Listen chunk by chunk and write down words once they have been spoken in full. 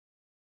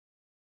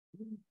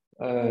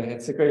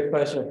It's a great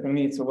pleasure for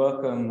me to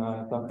welcome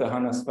Dr.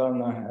 Hannes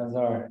Fellner as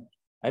our,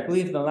 I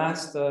believe, the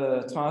last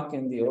talk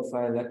in the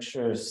OFAI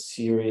lecture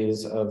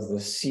series of the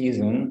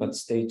season, but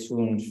stay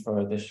tuned for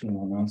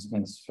additional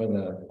announcements for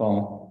the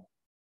fall.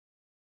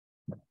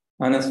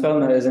 Hannes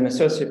Fellner is an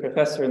associate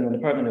professor in the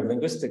Department of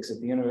Linguistics at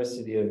the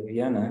University of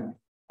Vienna,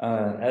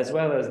 as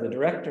well as the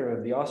director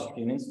of the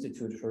Austrian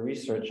Institute for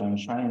Research on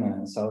China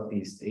and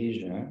Southeast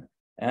Asia,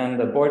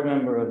 and a board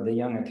member of the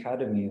Young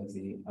Academy of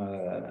the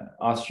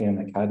Austrian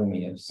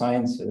Academy of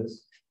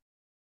Sciences,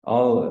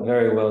 all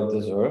very well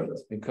deserved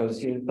because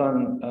he's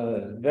done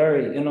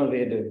very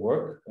innovative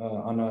work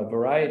on a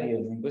variety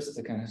of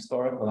linguistic and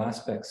historical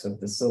aspects of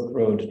the Silk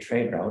Road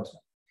trade route,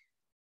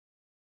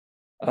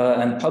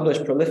 and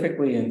published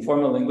prolifically in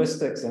formal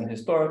linguistics and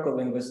historical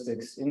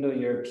linguistics,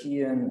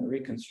 Indo-European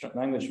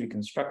language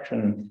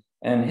reconstruction,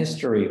 and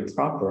history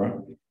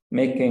proper,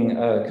 making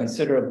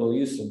considerable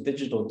use of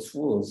digital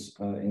tools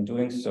in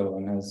doing so,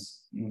 and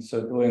has in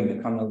so doing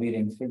become a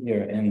leading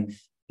figure in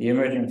the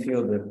emerging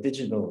field of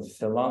digital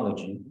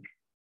philology.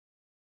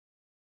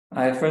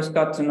 I first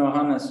got to know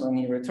Hannes when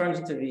he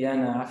returned to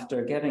Vienna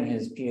after getting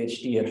his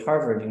PhD at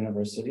Harvard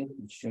University,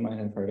 which you might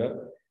have heard of,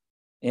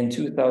 in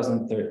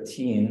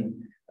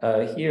 2013.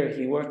 Here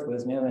he worked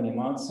with millennium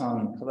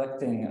on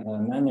collecting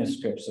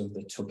manuscripts of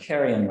the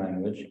Tocharian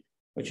language,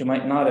 which you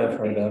might not have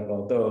heard of,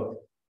 although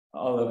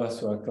all of us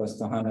who are close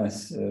to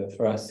Hannes,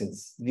 for us,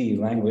 it's the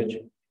language.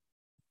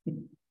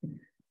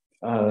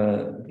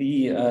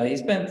 He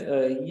spent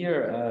a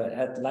year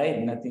at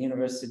Leiden, at the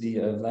University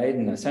of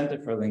Leiden, a Center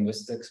for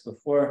Linguistics,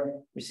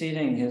 before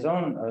receiving his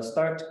own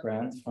START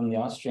grant from the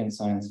Austrian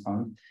Science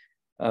Fund,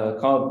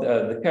 called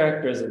The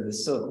Characters of the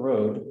Silk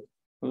Road,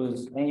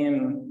 whose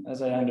aim,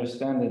 as I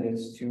understand it,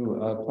 is to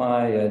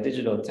apply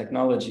digital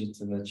technology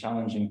to the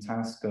challenging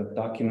task of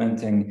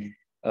documenting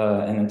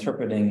and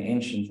interpreting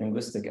ancient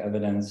linguistic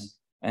evidence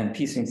and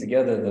piecing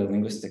together the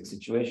linguistic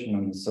situation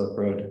on the Silk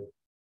Road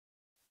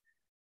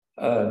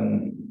a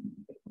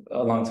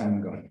long time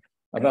ago,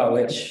 about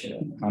which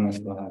Hannes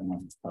will have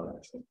more to tell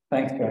us.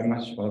 Thanks very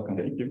much. Welcome.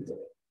 Thank you.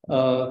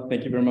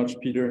 Thank you very much,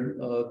 Peter.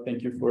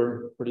 Thank you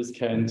for this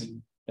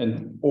kind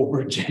and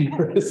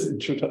over-generous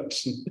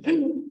introduction.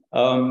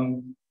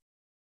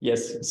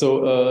 Yes,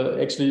 so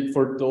actually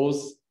for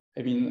those,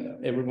 I mean,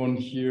 everyone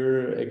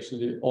here,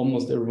 actually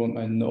almost everyone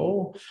I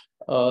know.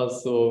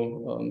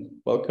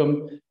 Welcome.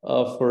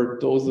 For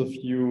those of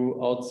you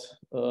out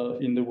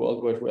in the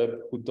World Wide Web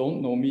who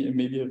don't know me and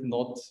maybe have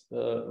not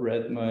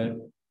read my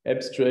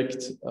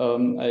abstract,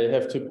 I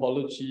have to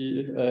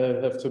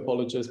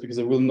apologize because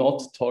I will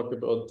not talk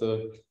about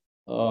the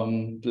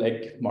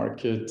black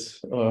market,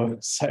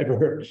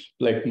 cyber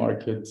black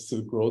market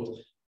Silk Road,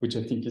 which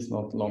I think is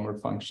not longer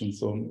function.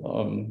 So,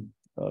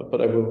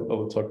 but I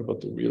will talk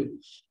about the real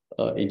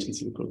ancient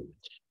Silk Road.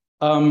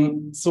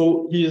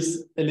 So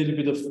here's a little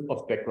bit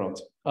of background.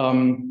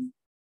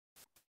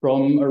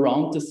 From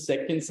around the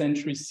 2nd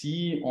century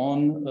CE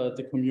on,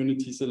 the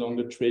communities along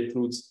the trade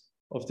routes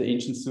of the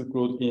ancient Silk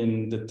Road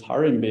in the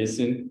Tarim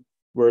Basin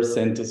were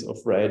centers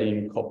of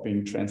writing,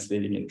 copying,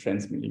 translating, and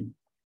transmitting.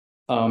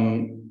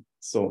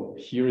 So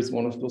here is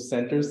one of those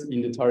centers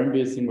in the Tarim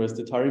Basin. Where's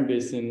the Tarim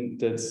Basin?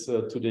 That's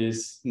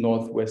today's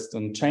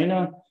northwestern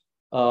China,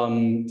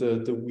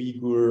 the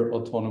Uyghur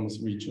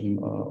Autonomous Region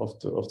of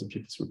the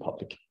People's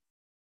Republic.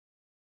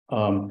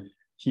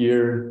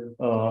 Here,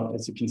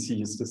 as you can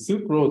see, is the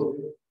Silk Road,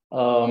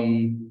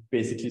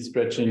 basically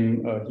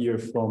stretching here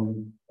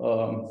from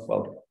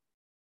well,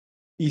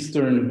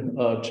 eastern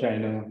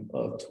China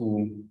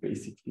to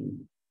basically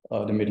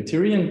the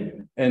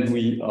Mediterranean, and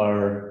we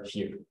are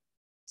here.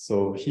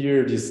 So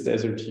here, this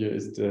desert here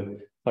is the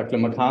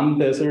Taklamakan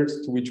Desert,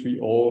 to which we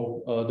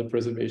owe the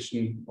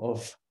preservation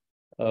of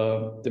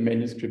the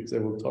manuscripts I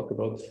will talk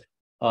about.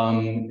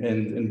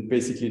 And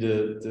basically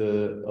the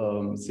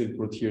Silk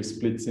Road here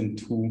splits in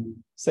 2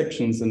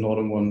 sections, a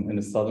northern one and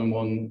a southern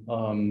one.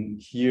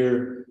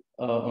 Here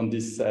on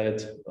this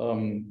side,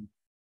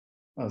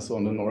 so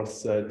on the north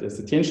side, there's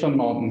the Tian Shan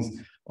Mountains.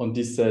 On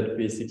this side,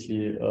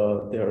 basically,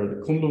 there are the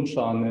Kunlun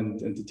Shan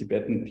and the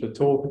Tibetan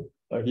Plateau.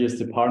 Here's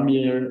the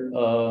Pamir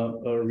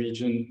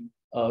region.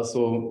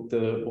 So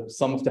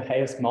some of the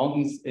highest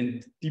mountains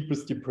and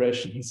deepest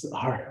depressions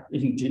are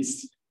in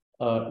this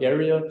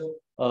area.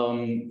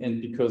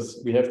 And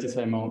because we have these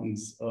high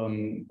mountains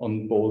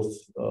on both,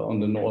 on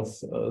the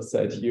north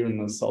side here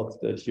and the south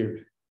side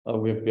here,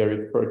 we have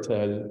very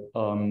fertile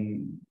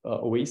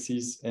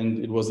oases. And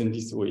it was in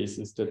these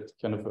oases that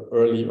kind of an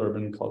early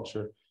urban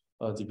culture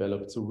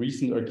developed. So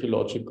recent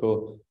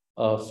archaeological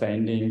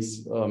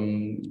findings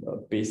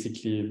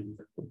basically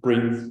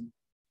bring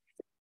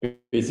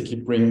this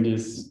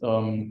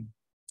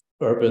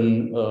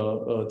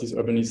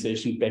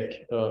urbanization back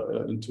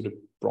into the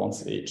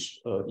Bronze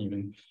Age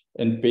even.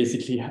 And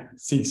basically,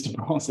 since the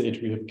Bronze Age,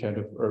 we have kind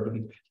of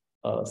urban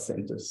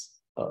centers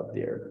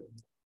there.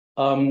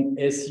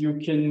 As you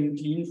can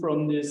glean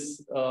from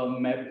this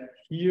map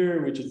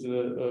here, which is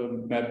a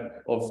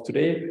map of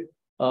today,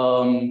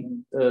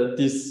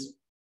 this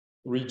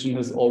region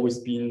has always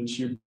been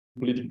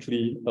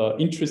politically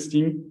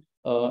interesting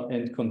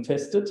and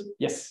contested.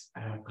 Yes?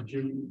 Could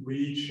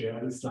you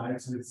share the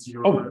slides with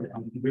your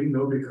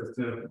window, because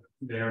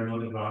they are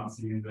not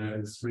advancing in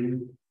the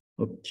screen?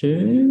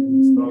 Okay.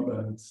 Stop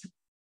and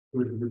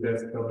put the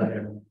desktop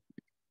again.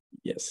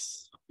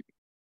 Yes.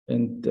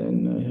 And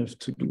then I have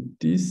to do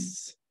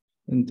this.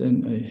 And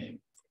then I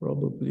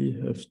probably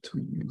have to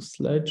use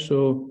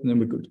slideshow. And then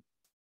we're good.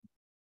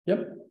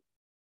 Yep.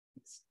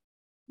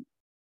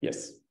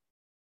 Yes,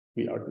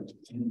 we are good.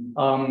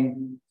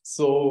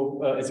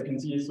 So as you can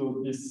see,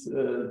 so this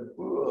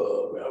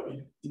where are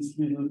we? This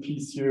little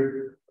piece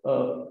here,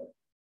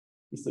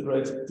 is that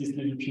right? This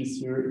little piece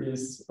here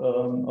is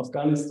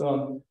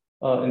Afghanistan,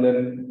 and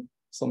then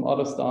some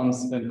other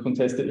stans and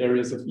contested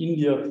areas of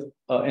India,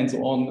 and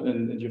so on.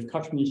 And you have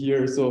Kashmir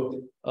here.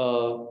 So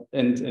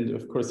and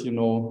of course, you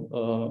know,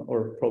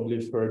 or probably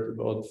have heard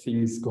about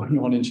things going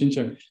on in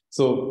Xinjiang.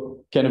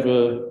 So kind of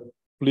a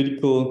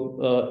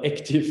political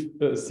active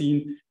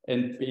scene,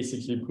 and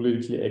basically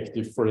politically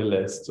active for the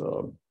last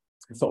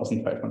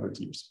 1,500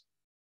 years.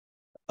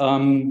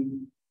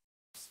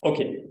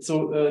 Okay,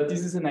 so this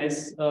is a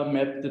nice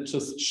map that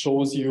just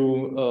shows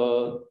you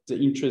the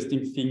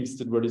interesting things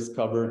that were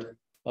discovered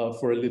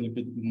for a little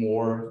bit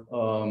more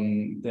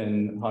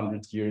than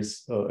 100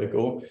 years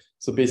ago.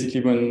 So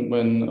basically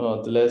when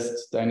the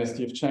last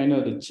dynasty of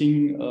China, the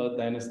Qing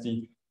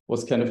dynasty,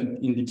 was kind of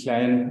in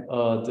decline,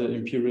 the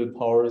imperial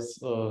powers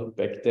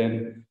back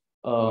then,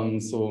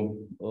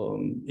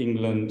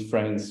 England,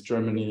 France,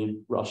 Germany,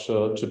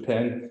 Russia,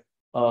 Japan,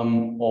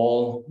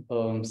 all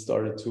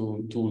started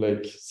to do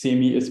like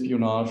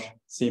semi-espionage,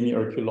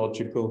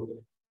 semi-archaeological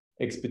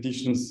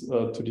expeditions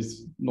to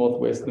these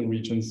northwestern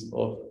regions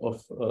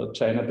of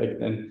China back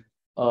then,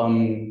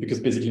 because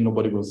basically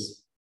nobody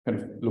was kind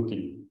of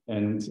looking,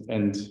 and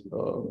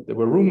there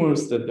were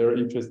rumors that there are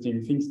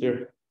interesting things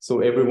there,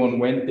 so everyone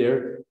went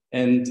there.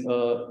 And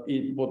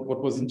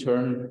what was in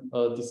turn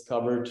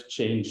discovered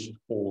changed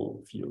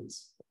whole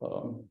fields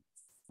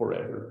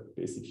forever,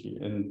 basically.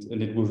 And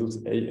it will,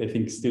 I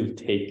think, still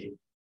take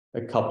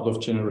a couple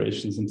of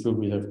generations until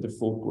we have the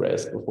full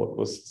grasp of what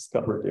was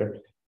discovered there.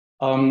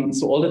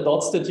 So all the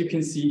dots that you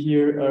can see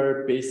here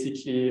are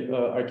basically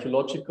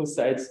archaeological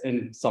sites,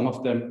 and some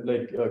of them,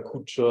 like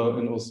Kucha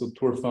and also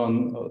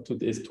Turfan,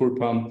 today's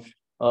Turpan,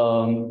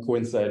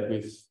 coincide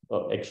with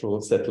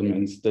actual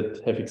settlements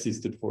that have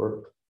existed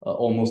for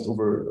almost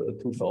over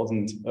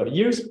 2,000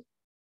 years.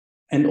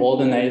 And all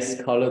the nice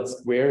colored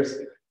squares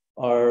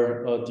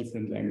are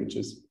different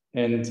languages.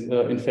 And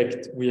in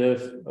fact, we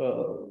have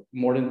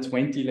more than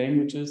 20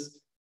 languages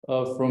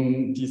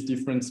from these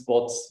different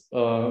spots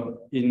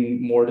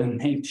in more than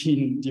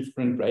 19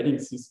 different writing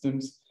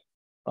systems,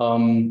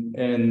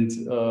 and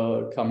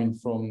coming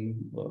from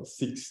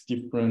 6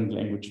 different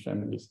language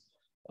families.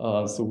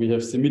 So we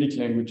have Semitic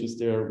languages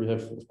there. We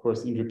have, of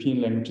course,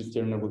 Indo-European languages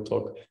there, and I will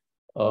talk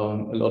a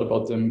lot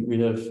about them. We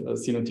have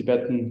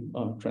Sino-Tibetan,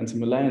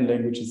 Trans-Himalayan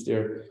languages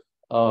there.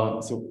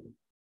 So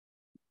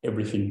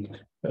everything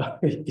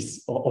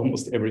is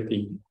almost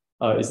everything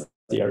is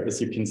there, as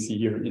you can see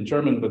here in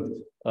German. But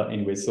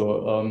anyway,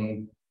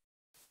 so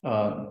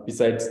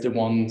besides the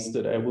ones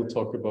that I will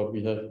talk about,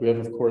 we have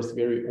of course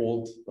very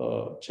old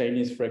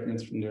Chinese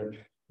fragments from there.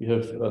 We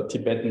have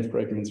Tibetan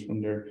fragments from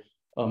there.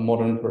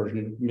 Modern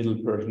Persian, Middle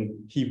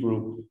Persian,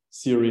 Hebrew,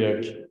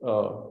 Syriac,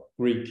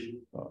 Greek,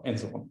 and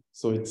so on.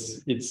 So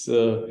it's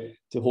the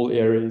whole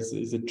area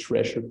is a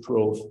treasure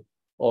trove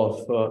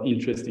of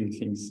interesting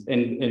things.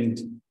 And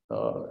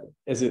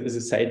as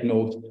a side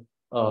note,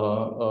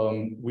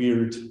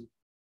 weird,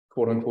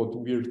 quote unquote,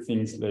 weird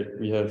things, like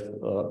we have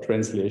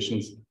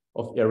translations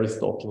of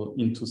Aristotle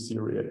into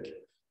Syriac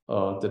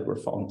that were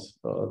found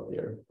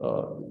there.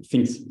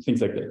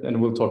 Things like that.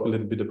 And we'll talk a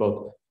little bit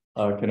about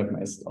kind of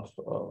my stuff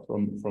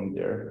from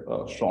there,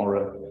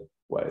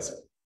 genre-wise.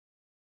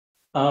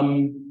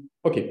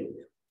 Okay,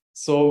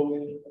 so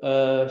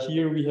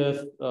here we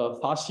have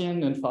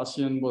Faxian, and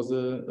Faxian was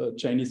a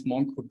Chinese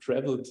monk who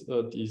traveled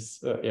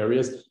these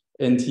areas,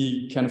 and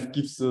he kind of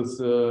gives us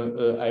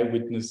an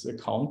eyewitness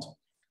account.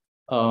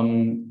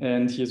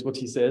 And here's what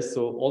he says.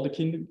 So all the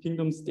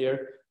kingdoms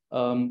there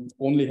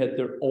only had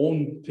their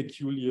own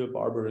peculiar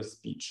barbarous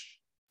speech.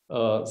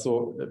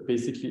 So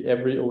basically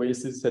every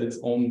oasis had its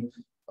own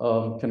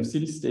kind of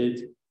city-state,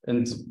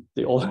 and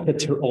they all had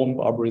their own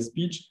barbarous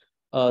speech.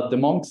 The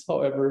monks,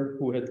 however,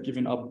 who had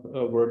given up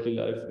worldly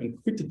life and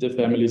quitted their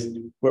families,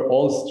 were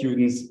all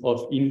students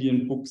of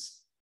Indian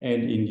books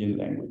and Indian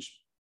language.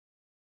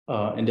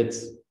 And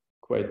that's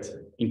quite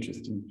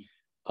interesting,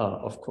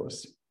 of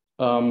course.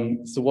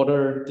 So what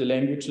are the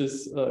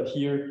languages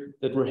here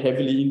that were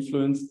heavily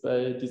influenced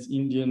by this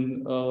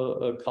Indian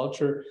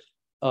culture?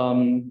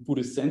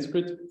 Buddhist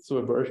Sanskrit, so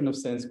a version of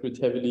Sanskrit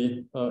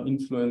heavily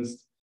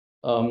influenced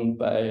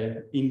by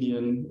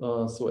Indian,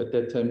 so at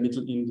that time,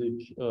 Middle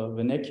Indic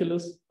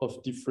vernaculars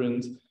of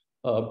different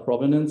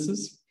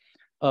provenances.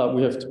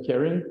 We have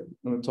Tocharian.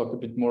 I'm going to talk a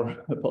bit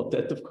more about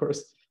that, of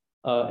course.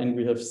 And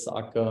we have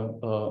Saka,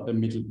 a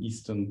Middle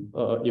Eastern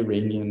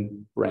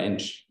Iranian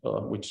branch,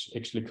 which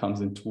actually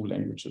comes in 2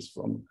 languages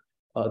from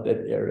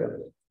that area.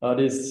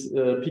 This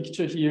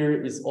picture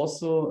here is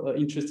also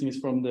interesting. It's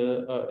from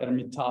the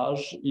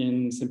Hermitage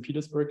in St.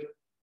 Petersburg,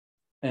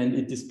 and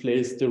it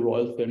displays the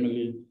royal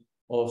family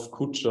of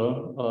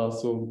Kucha.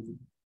 So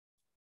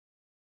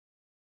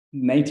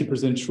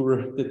 90%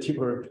 sure that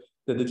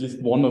at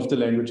least one of the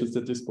languages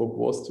that they spoke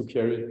was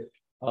Tocharian.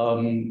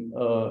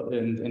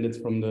 And it's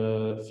from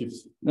the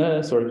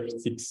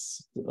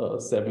 6th,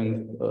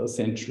 7th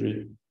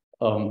century,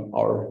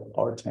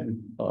 our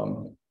time.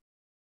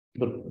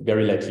 But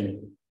very likely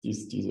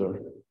these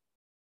are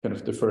kind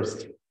of the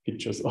first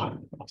pictures of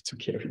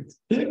Tocharians.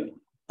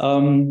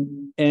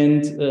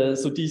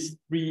 So these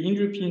 3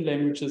 Indo-European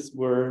languages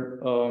were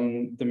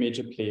the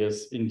major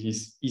players in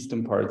these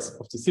eastern parts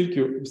of the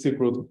Silk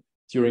Road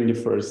during the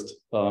first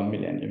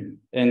millennium.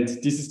 And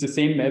this is the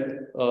same map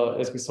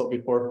as we saw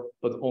before,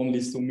 but only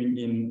zooming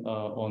in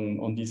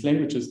on these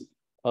languages,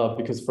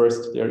 because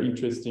first, they're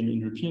interesting in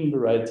European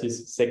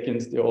varieties.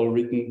 Second, they're all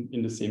written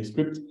in the same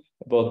script,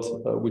 about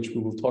which we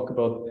will talk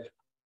about.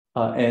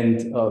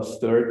 And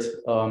third,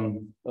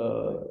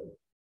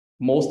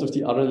 most of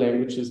the other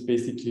languages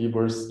basically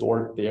were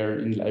stored there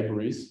in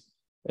libraries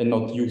and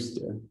not used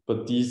there,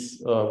 but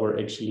these were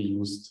actually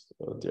used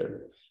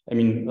there. I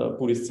mean,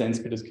 Buddhist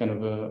Sanskrit is kind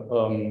of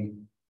a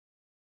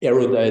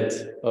erudite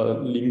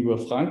lingua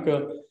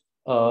franca,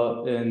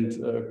 and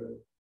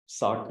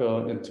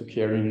Saka and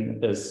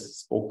Tocharian as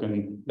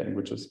spoken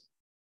languages.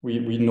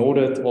 We know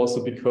that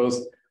also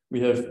because we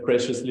have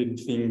precious little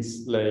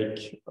things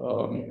like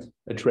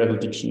a travel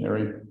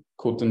dictionary,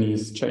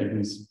 Khotanese,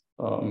 Chinese,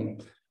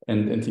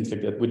 and things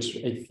like that, which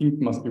I think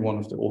must be one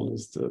of the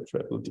oldest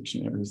travel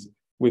dictionaries,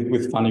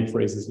 with funny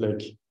phrases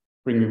like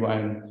 "bring me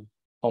wine,"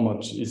 "how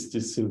much is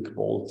this silk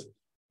bolt?"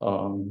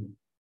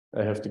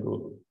 I have to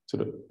go to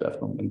the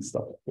bathroom and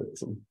stuff like that.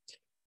 So,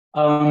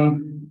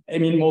 I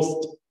mean,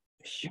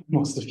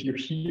 most of you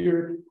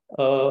here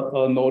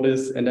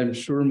notice, and I'm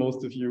sure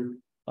most of you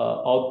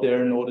out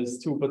there notice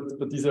too.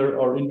 But these are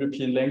our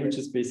Indo-European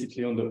languages,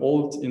 basically in the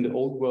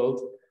old world.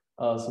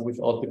 So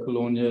without the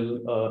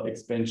colonial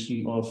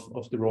expansion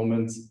of the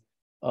Romans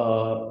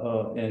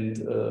and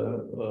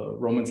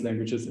Romance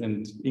languages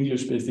and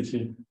English,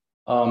 basically.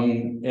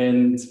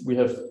 And we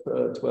have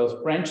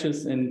 12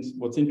 branches. And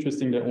what's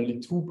interesting, there are only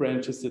 2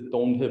 branches that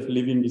don't have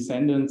living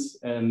descendants.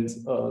 And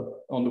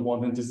on the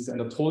one hand, this is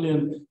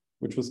Anatolian,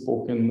 which was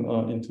spoken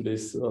in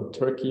today's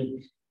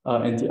Turkey.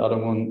 And the other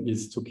one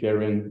is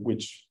Tocharian,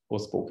 which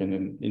was spoken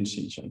in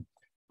Xinjiang,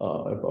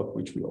 about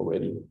which we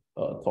already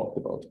talked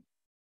about.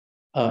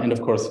 And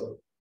of course,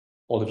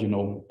 all of you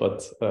know,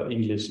 but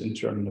English and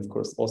German, of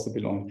course, also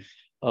belong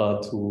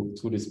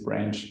to this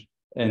branch.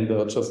 And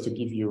just to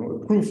give you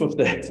a proof of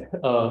that,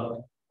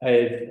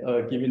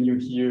 I've given you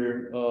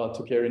here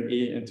Tocharian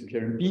A and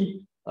Tocharian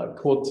B.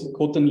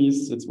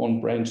 Khotanese, it's one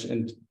branch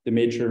and the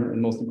major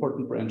and most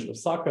important branch of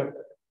Saka.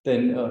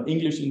 Then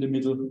English in the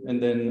middle,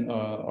 and then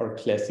our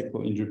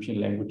classical Indo-European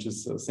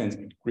languages,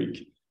 Sanskrit,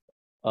 Greek,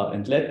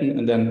 and Latin.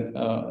 And then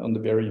on the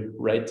very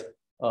right,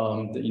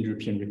 the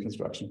Indo-European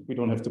reconstruction. We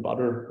don't have to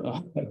bother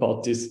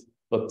about this,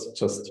 but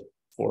just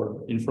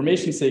for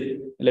information's sake,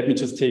 let me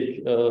just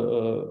take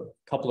a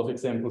couple of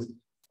examples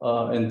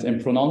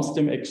and pronounce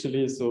them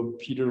actually. So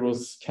Peter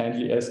was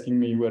kindly asking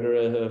me whether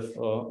I have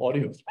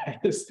audio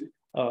files.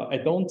 I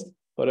don't,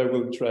 but I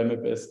will try my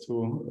best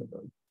to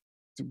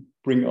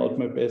bring out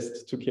my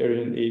best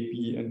Tocharian A,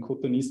 B, and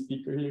Khotanese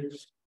speaker here.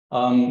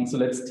 So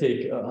let's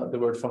take the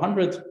word for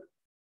 100.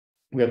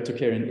 We have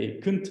Tocharian A,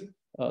 kunt,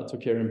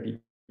 Tocharian B,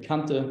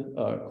 kante,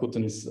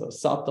 Khotanese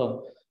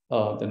sata,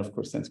 then of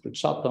course Sanskrit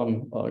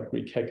shatam,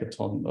 Greek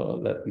hekaton,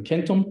 Latin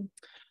kentum.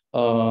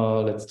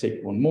 Let's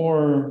take one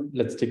more.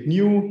 Let's take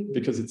new,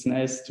 because it's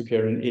nice.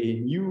 Tocharian A,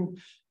 new,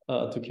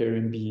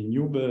 Tocharian B,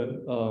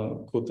 nube,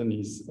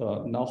 Khotanese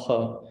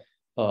naucha,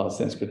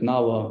 Sanskrit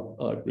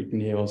nawa, Greek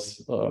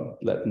neos,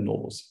 Latin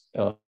novus,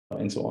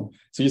 and so on.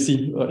 So you see,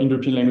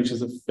 Indo-European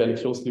languages are fairly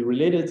closely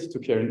related.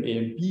 Tocharian A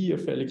and B are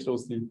fairly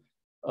closely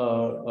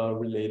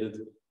related.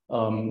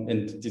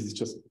 And this is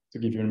just to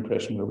give you an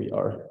impression where we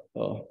are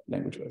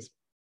language-wise.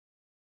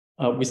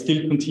 We're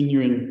still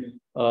continuing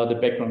the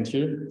background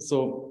here.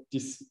 So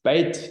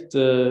despite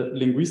the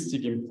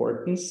linguistic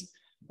importance,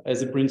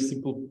 as a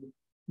principal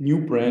new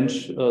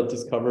branch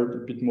discovered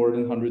a bit more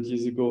than 100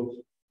 years ago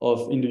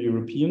of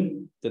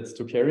Indo-European, that's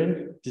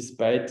Tocharian,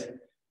 despite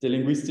the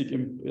linguistic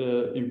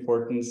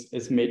importance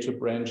as major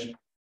branch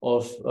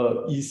of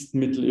East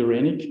Middle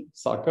Iranic,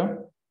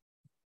 Saka,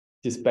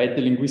 despite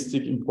the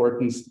linguistic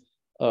importance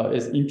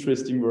as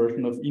interesting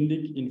version of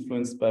Indic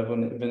influenced by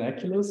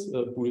vernaculars,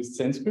 Buddhist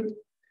Sanskrit,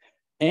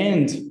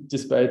 and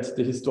despite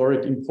the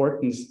historic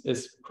importance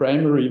as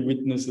primary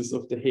witnesses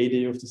of the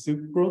heyday of the Silk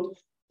Road,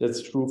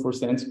 that's true for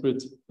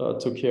Sanskrit,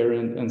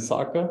 Tocharian, and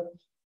Saka,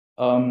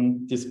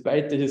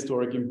 despite the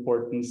historic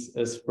importance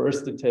as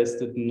first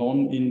attested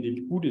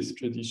non-Indic Buddhist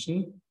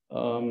tradition,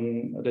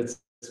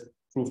 that's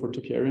true for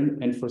Tocharian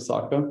and for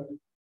Saka,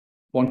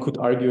 one could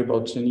argue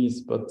about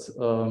Chinese, but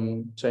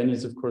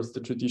Chinese, of course, the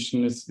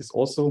tradition is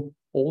also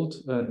old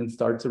and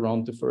starts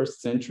around the 1st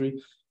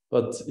century.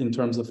 But in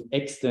terms of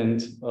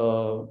extant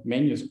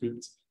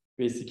manuscripts,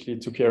 basically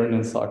Tocharian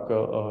and Saka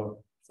are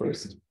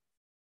first.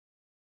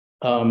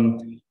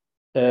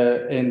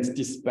 And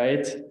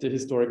despite the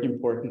historic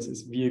importance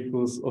as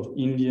vehicles of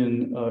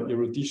Indian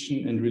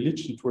erudition and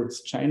religion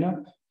towards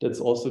China, that's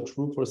also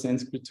true for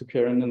Sanskrit,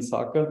 Tocharian, and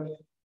Saka.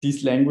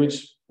 This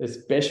language,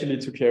 especially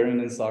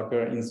Tocharian and Saka,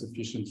 are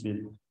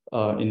insufficiently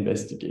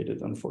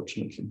investigated,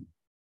 unfortunately.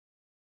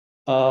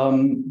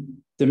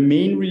 The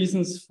main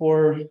reasons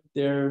for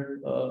their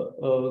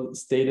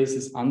status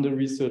as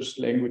under-researched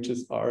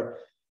languages are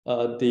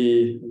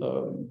they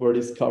were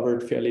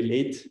discovered fairly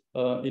late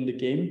in the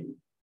game.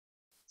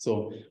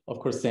 So, of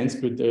course,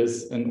 Sanskrit,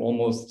 there's an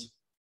almost,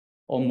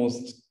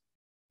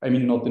 I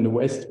mean, not in the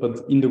West,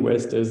 but in the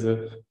West, there's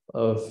a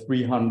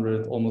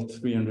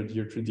almost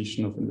 300-year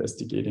tradition of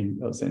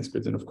investigating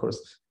Sanskrit. And of course,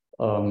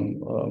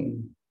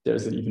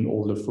 there's an even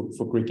older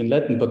for Greek and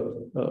Latin, but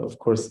of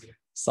course,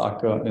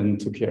 Saka and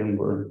Tocharian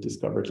were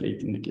discovered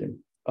late in the game.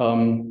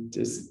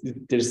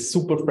 There's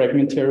super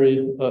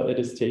fragmentary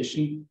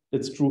attestation.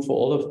 That's true for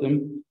all of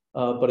them.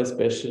 But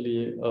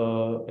especially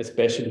for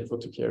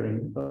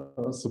Tocharian.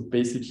 So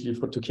basically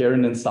for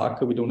Tocharian and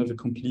Saka, we don't have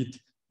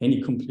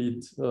any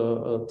complete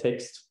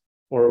text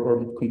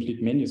or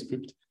complete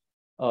manuscript.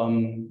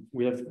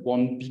 We have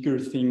one bigger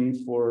thing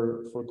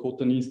for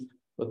Khotanese,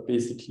 but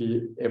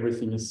basically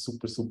everything is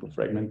super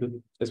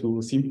fragmented, as we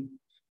will see.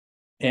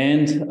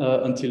 And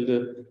until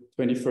the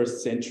 21st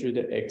century,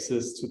 the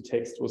access to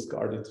text was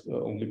guarded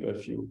only by a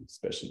few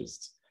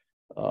specialists.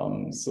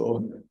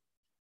 So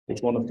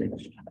that's one of them.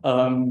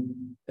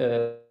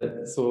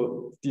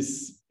 So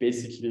this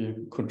basically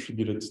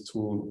contributed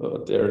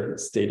to their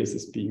status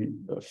as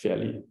being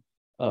fairly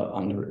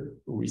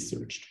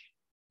under-researched.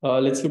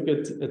 Let's look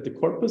at the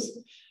corpus.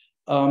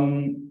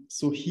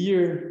 So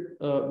here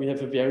we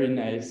have a very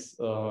nice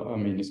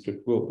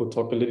manuscript. We'll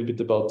talk a little bit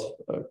about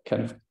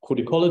kind of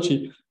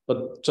codicology,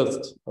 but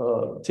just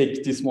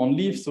take this one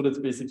leaf. So that's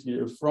basically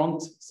a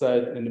front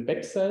side and a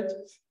back side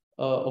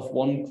of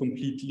one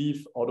complete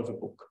leaf out of a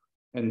book.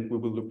 And we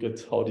will look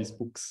at how these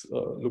books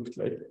looked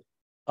like.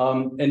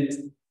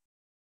 And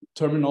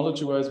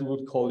terminology-wise, we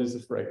would call this a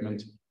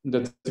fragment.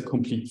 That's a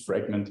complete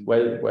fragment. Why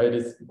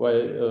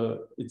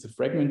it's a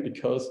fragment?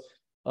 Because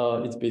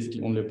it's basically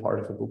only a part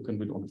of a book and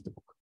we don't have the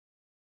book.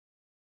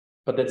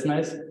 But that's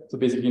nice. So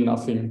basically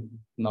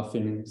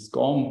nothing's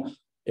gone.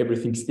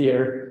 Everything's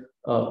there.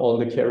 All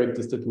the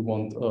characters that we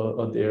want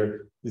are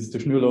there. This is the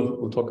Schnürloch.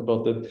 We'll talk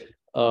about that.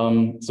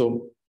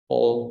 So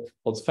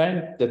all's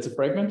fine. That's a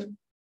fragment.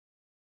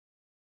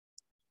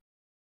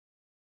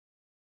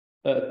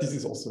 This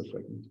is also a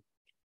fragment.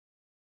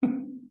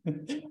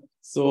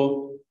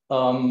 So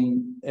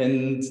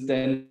and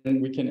then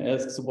we can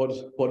ask, so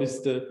what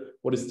is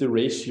the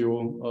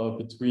ratio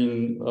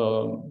between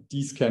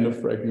these kind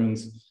of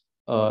fragments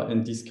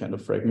and these kind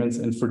of fragments?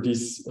 And for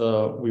this,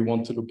 we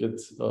want to look at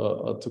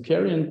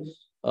Tocharian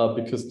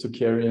because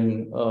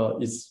Tocharian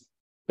is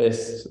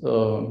best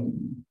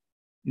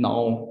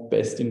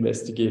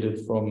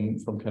investigated from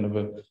kind of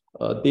a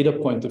data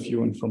point of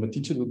view and from a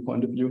digital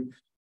point of view.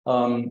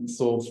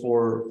 So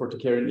for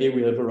Tocharian A,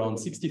 we have around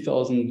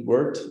 60,000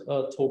 word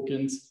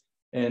tokens,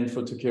 and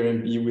for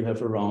Tocharian B, we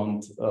have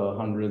around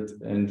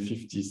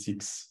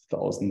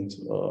 156,000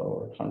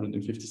 or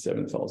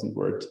 157,000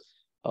 word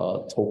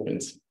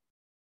tokens.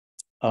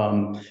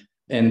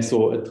 And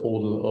so a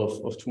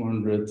total of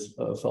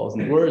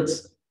 200,000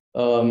 words,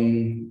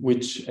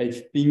 which I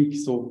think,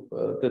 so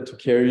the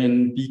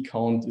Tocharian B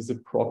count is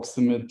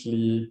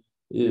approximately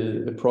I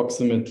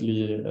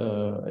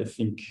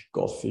think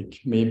Gothic,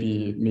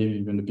 maybe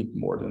even a bit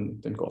more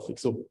than Gothic.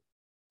 So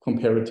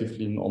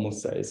comparatively normal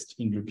sized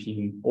old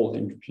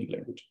Indo-European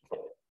language.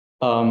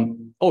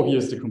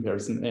 Here's the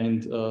comparison.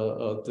 And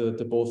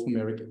the both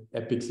Homeric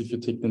epics, if you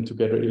take them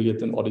together,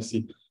 Iliad and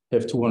Odyssey,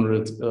 have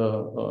 200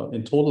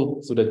 in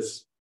total. So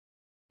that's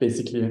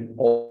basically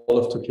all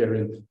of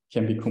Tocharian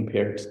can be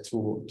compared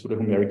to the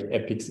Homeric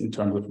epics in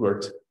terms of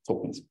word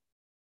tokens.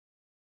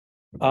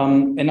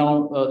 And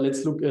now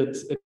let's look at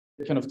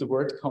kind of the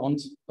word count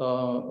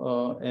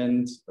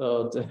and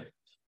the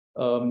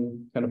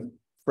kind of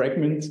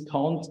fragment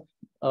count.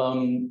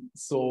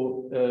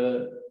 So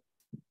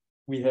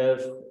we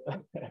have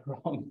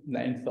around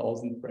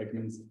 9,000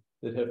 fragments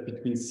that have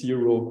between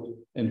 0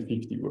 and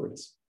 50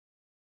 words.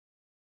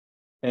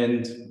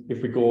 And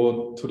if we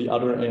go to the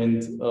other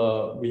end,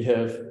 we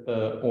have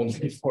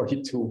only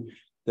 42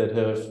 that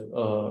have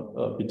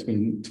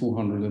between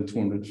 200 and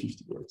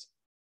 250 words.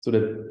 So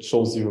that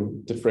shows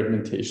you the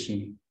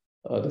fragmentation,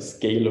 the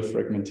scale of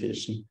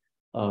fragmentation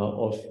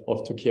of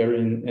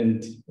Tocharian,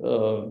 and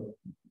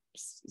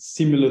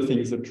similar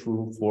things are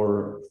true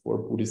for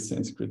Buddhist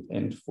Sanskrit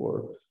and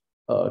for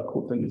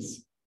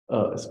Khotanese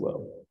as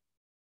well.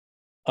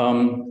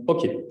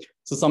 Okay,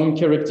 so some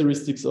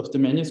characteristics of the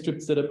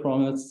manuscripts that are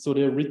prominent. So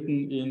they're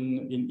written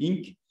in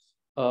ink.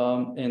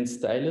 and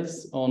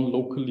stylus on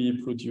locally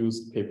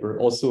produced paper.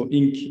 Also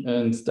ink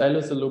and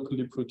stylus are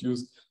locally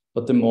produced,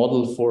 but the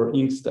model for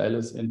ink,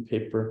 stylus, and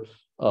paper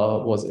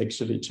was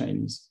actually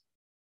Chinese.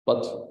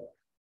 But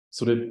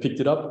so they picked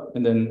it up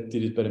and then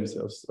did it by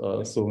themselves.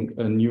 So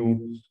a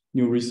new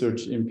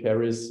research in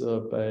Paris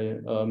by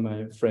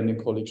my friend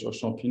and colleague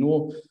Jean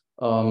Pinot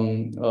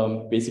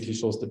basically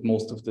shows that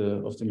most of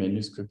the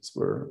manuscripts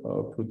were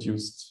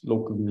produced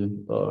locally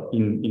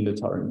in the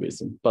Tarim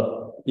Basin,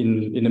 but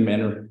in a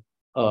manner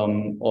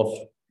of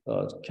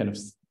kind of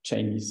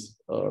Chinese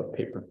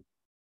paper.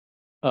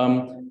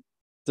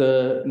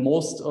 The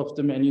most of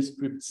the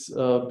manuscripts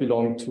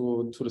belong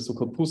to the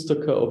so-called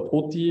Pustaka or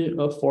Poti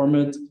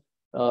format,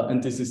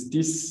 and this is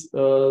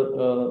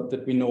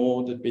that we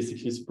know that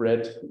basically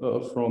spread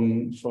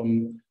from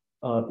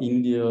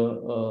India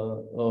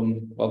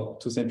well,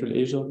 to Central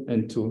Asia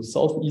and to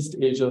Southeast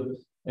Asia,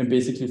 and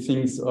basically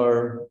things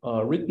are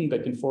written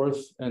back and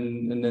forth,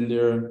 and then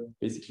they're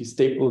basically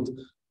stapled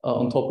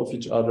on top of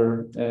each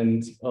other,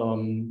 and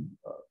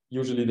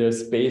usually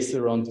there's space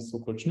around the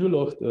so-called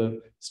Schnürloch,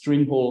 the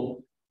string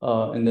hole,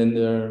 and then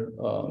they're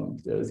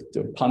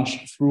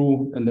punched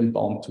through and then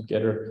bound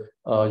together,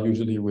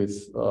 usually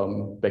with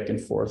back and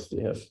forth.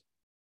 They have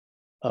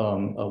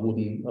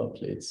wooden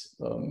plates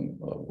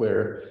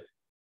where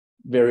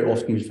very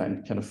often we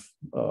find kind of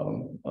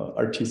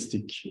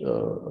artistic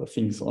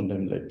things on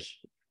them,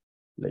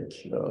 like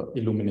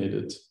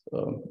illuminated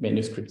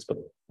manuscripts, but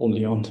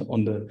only on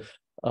the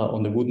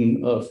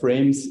wooden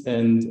frames,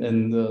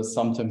 and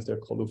sometimes there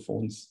are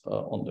colophons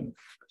on them.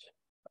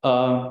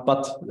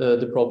 But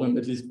the problem,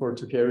 at least for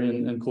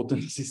Tocharian and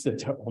Khotanese, is that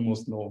there are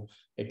almost no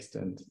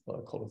extant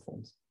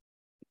colophons.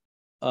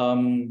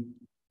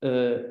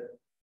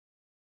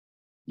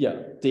 Yeah,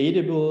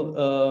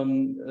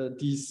 datable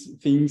these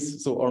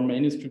things. So our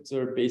manuscripts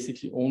are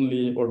basically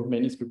only, or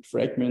manuscript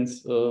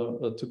fragments,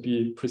 to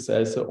be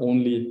precise, are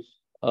only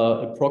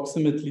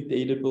approximately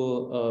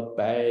datable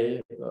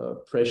by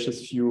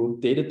precious few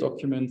data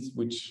documents,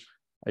 which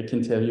I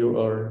can tell you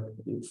are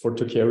for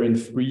Tocharian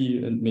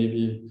 3 and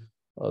maybe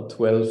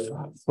 12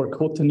 for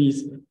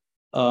Khotanese.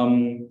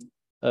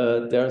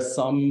 There are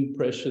some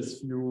precious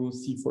few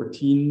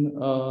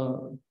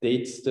C14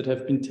 dates that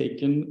have been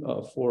taken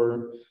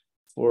for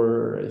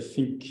I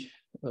think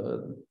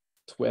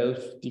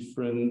 12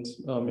 different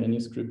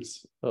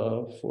manuscripts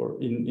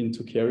in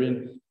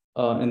Tocharian,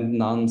 and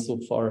none so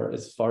far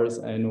as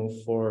I know,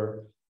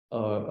 for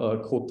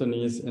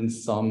Khotanese, and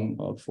some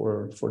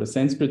for the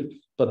Sanskrit.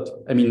 But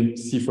I mean,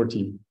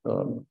 C14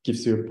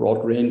 gives you a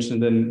broad range,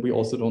 and then we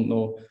also don't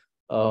know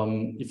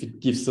if it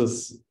gives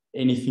us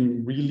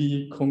anything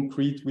really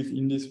concrete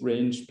within this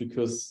range,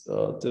 because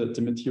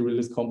the material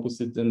is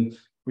composite, and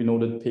we know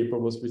that paper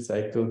was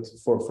recycled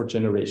for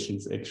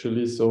generations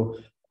actually. So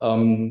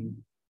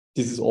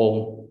this is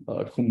all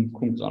cum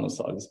grano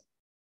salis.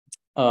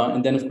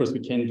 And then of course we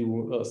can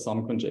do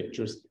some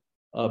conjectures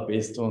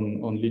based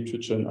on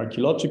literature and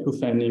archaeological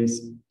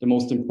findings. The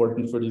most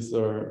important for this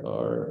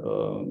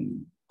are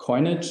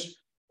coinage.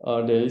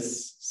 There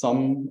is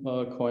some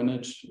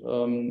coinage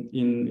found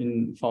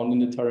in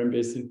the Tarim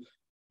Basin,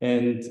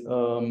 and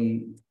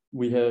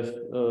we have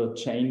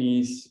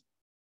Chinese,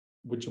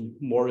 which are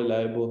more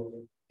reliable,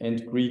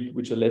 and Greek,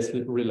 which are less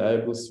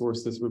reliable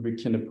sources, where we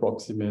can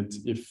approximate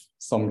if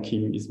some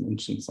king is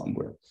mentioned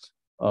somewhere.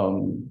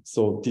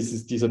 So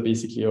these are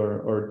basically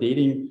our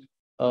dating,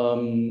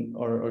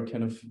 our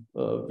kind of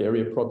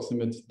very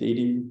approximate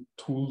dating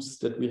tools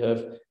that we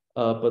have.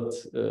 But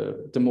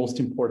the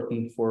most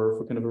important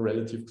for kind of a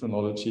relative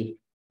chronology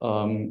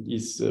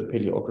is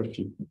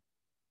palaeography,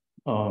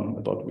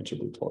 about which I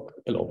will talk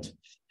a lot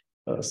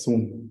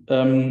soon.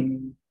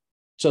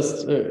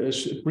 Just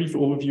a brief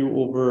overview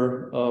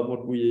over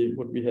what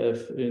we have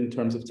in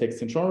terms of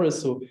text and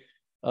genres. So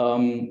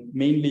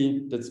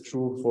mainly that's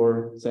true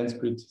for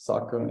Sanskrit,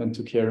 Saka, and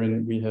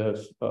Tocharian. We have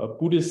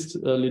Buddhist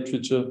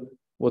literature.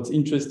 What's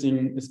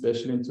interesting,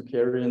 especially in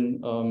Tocharian,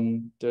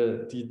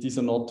 these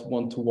are not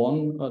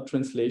one-to-one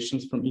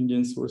translations from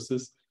Indian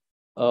sources,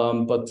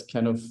 but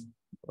kind of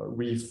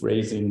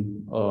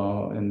rephrasing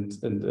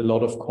and a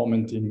lot of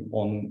commenting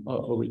on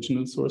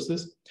original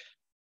sources.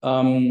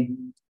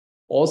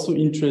 Also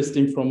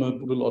interesting from a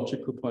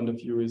philological point of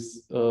view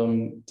is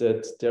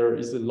that there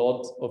is a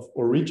lot of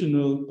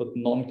original but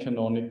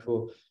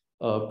non-canonical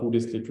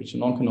Buddhist literature.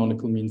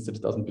 Non-canonical means that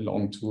it doesn't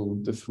belong to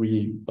the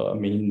three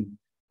main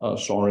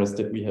genres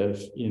that we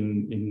have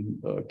in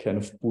kind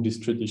of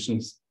Buddhist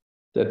traditions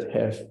that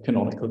have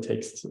canonical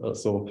texts.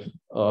 So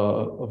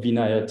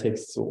Vinaya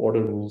texts, so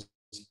order rules,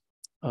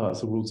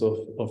 so rules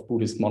of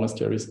Buddhist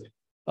monasteries,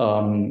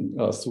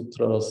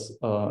 sutras,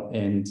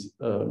 and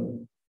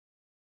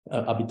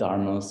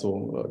Abhidharma,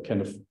 so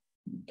kind of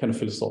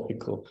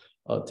philosophical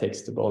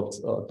text about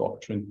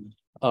doctrine.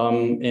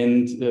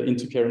 And in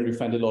Tocharian we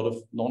find a lot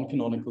of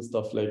non-canonical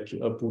stuff, like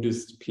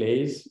Buddhist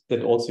plays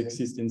that also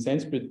exist in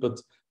Sanskrit,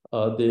 but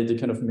they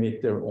kind of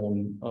made their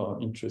own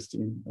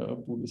interesting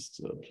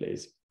Buddhist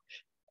plays.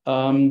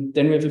 Then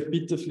we have a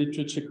bit of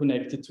literature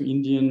connected to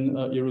Indian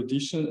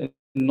erudition, and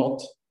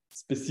not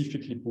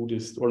specifically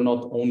Buddhist or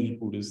not only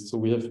Buddhist. So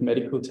we have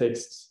medical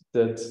texts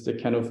that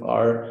kind of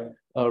are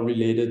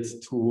related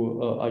to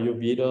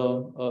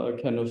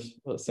Ayurveda, kind of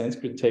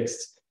Sanskrit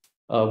texts.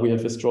 We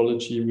have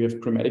astrology, we have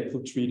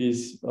grammatical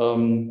treatises,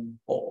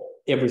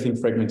 everything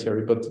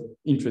fragmentary, but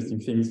interesting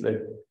things like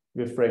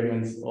we have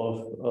fragments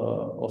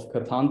of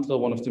Katantra,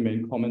 one of the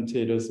main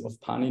commentators of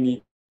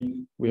Panini.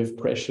 We have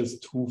precious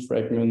 2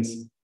 fragments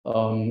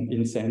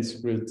in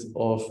Sanskrit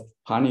of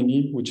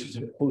Panini, which is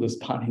the oldest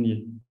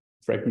Panini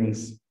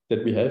fragments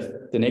that we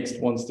have. The next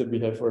ones that we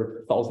have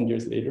are 1,000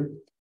 years later.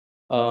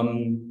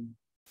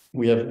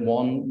 We have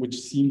one which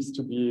seems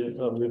to be,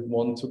 we have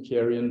one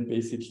Tocharian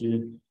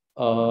basically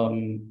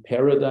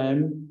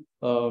paradigm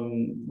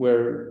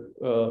where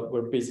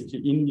basically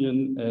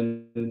Indian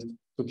and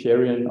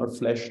Tocharian are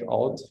fleshed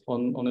out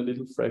on a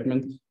little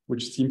fragment,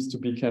 which seems to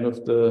be kind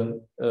of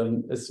the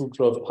a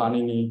sutra of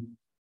Panini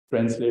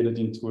translated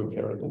into a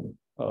paradigm,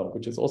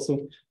 which is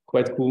also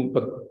quite cool,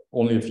 but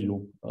only a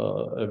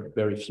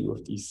very few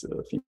of these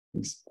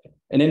things.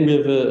 And then we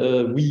have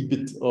a wee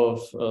bit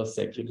of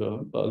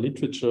secular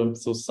literature,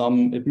 so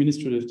some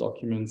administrative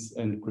documents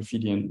and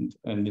graffiti and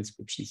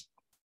inscriptions.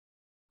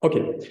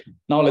 Okay,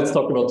 now let's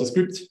talk about the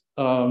script.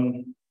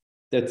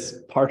 That's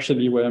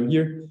partially why I'm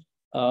here.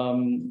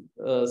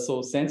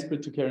 So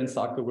Sanskrit, Tocharian,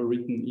 Saka were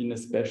written in a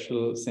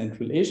special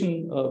Central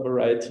Asian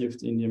variety of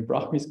the Indian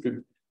Brahmi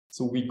script.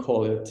 So we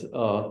call it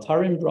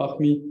Tarim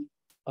Brahmi.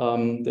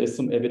 There's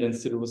some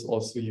evidence that it was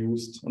also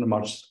used on a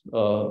much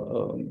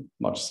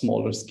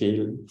smaller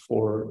scale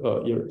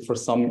for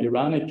some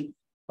Iranic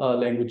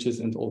languages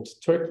and Old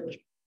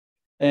Turkic.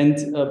 And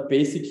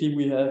basically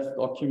we have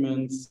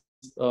documents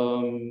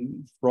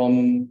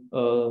from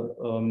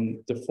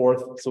the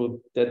 4th, so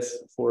that's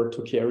for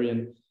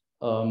Tocharian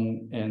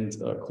and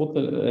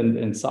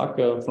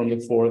Saka from the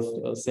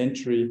 4th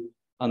century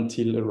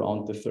until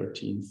around the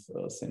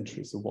 13th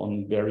century. So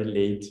one very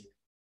late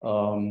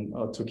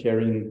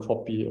Tocharian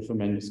copy of a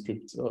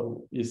manuscript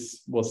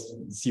was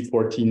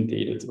C14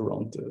 dated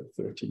around the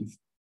 13th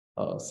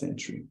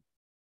century.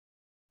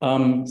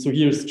 So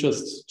here's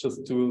just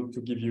to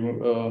give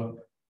you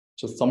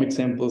just some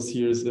examples.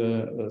 Here's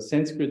a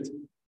Sanskrit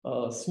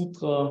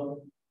sutra.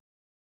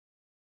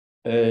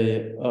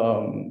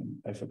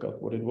 I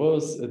forgot what it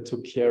was. A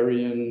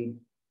Tocharian,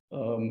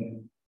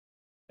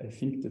 I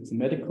think that's a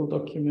medical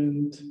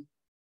document.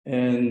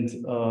 And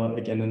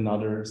again,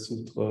 another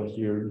sutra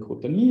here in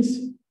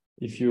Khotanese.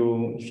 If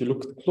you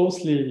look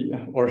closely,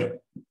 or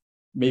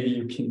maybe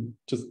you can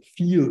just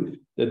feel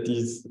that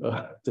these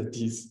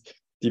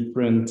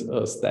different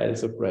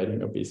styles of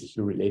writing are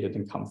basically related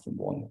and come from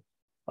one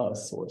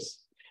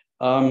source.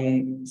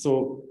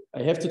 So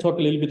I have to talk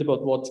a little bit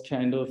about what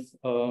kind of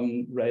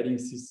writing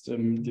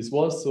system this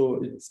was.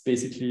 So it's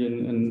basically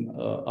an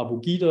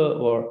abugida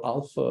or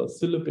alpha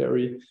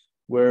syllabary,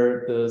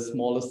 where the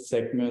smallest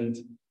segment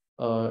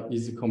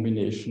is a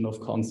combination of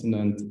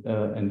consonant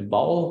and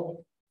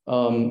vowel.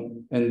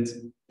 And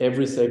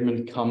every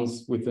segment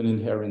comes with an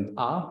inherent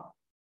a.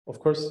 Of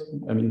course,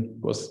 I mean,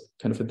 it was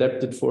kind of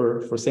adapted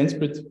for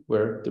Sanskrit,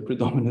 where the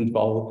predominant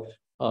vowel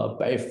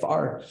by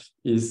far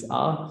is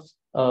a.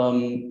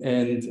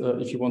 And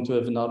if you want to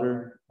have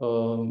another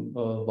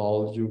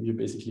vowel, you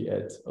basically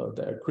add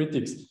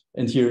diacritics.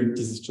 And here,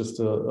 this is just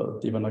a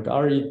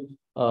Devanagari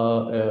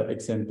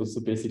example. So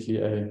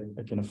basically,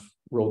 I kind of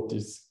wrote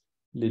these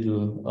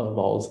little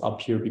vowels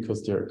up here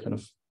because they're kind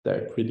of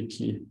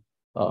diacritically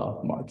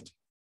marked.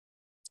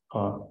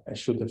 I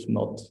should have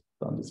not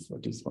done this for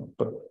this one,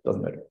 but it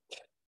doesn't matter.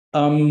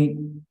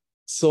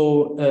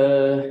 So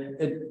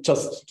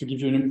just to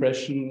give you an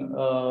impression,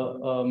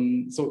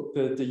 so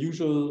the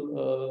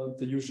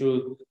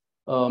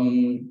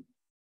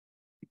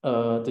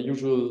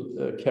usual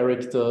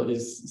character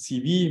is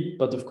CV,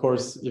 but of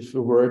course, if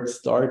a word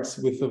starts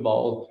with a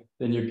vowel,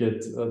 then you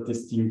get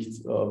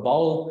distinct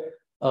vowel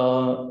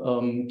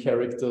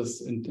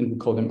characters, and we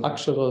call them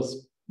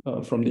aksharas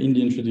from the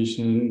Indian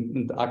tradition.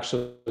 And the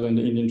akshara in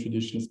the Indian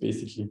tradition is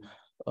basically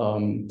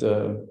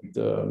the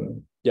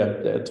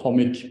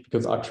atomic,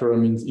 because akshara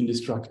means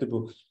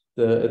indestructible,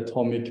 the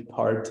atomic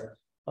part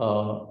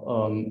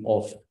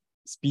of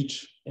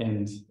speech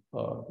and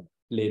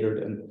later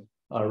then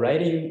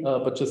writing.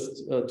 But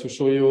just to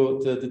show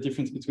you the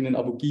difference between an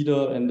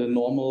abugida and a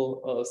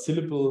normal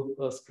syllable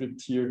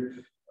script here,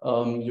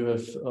 you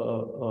have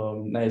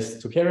nice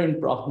Tocharian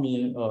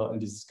Brahmi,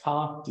 and this is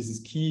ka, this is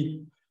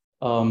ki,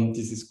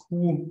 this is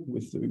ku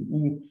with the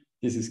u,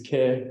 this is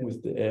ke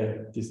with the e,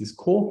 this is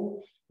ko.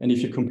 And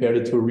if you compare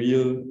it to a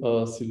real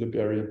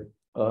syllabary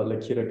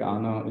like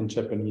hiragana in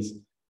Japanese,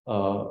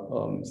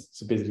 so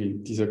basically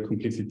these are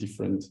completely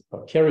different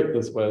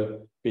characters.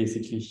 Well,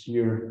 basically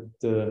here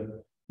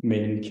the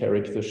main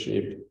character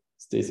shape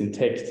stays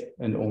intact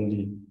and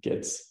only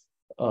gets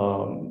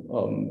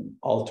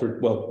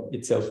altered. Well,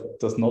 itself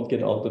does not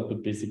get altered,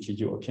 but basically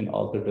you can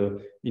alter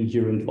the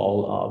inherent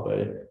vowel a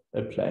by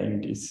applying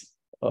these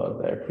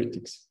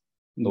diacritics.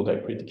 No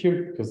diacritic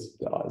here because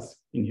the a is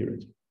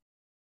inherent.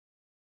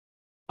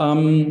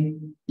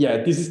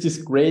 Yeah, this is this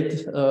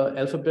great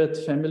alphabet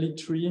family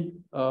tree.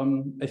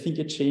 I think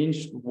I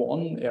changed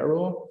one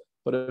arrow,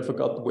 but I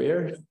forgot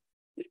where.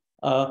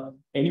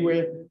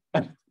 Anyway,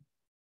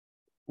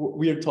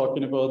 we are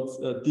talking about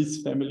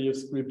this family of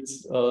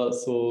scripts.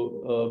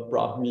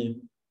 Brahmi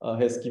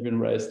has given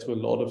rise to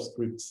a lot of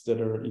scripts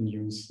that are in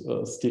use,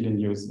 still in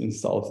use in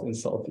South and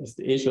Southeast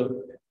Asia.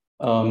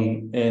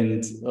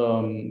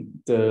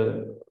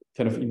 The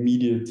kind of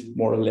immediate,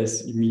 more or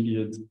less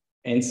immediate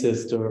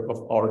ancestor of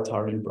our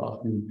Tarim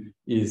Brahmi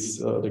is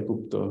the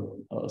Gupta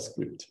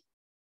script.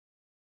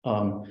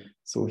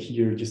 So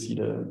here you see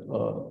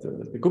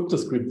the Gupta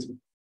script.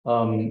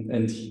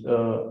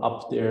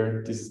 Up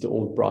there, this is the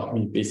old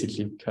Brahmi,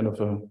 basically kind of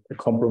a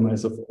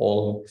compromise of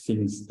all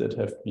things that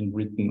have been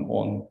written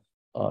on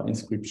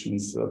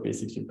inscriptions,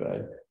 basically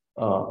by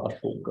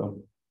Ashoka.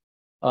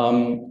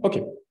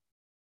 Okay.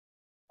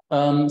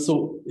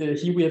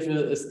 Here we have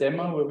a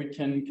stemma where we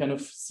can kind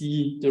of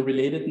see the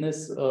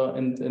relatedness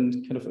and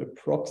kind of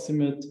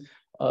approximate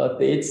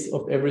dates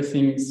of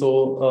everything.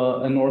 So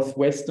a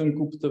northwestern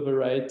Gupta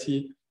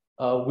variety,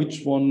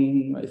 which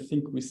one I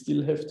think we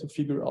still have to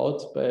figure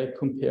out by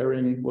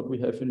comparing what we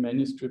have in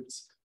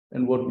manuscripts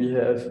and what we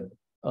have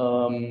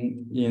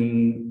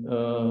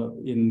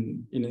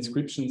in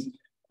inscriptions,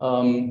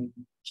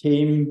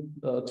 came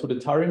to the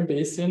Tarim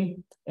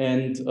Basin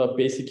and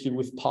basically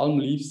with palm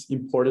leaves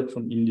imported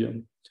from India.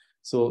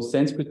 So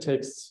Sanskrit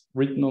texts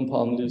written on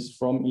palm leaves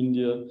from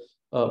India,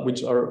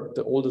 which are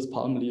the oldest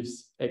palm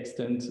leaves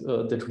extant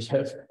that we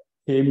have,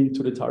 came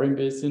to the Tarim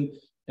Basin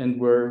and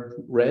were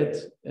read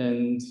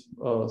and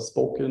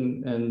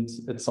spoken. And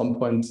at some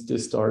point they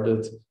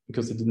started,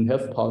 because they didn't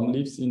have palm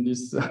leaves in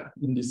this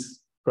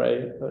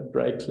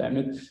dry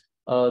climate,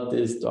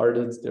 they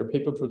started their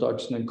paper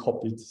production and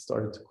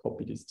started to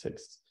copy these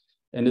texts.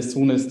 And as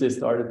soon as they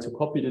started to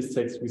copy this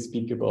text, we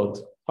speak about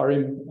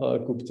Tarim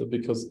Gupta,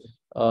 because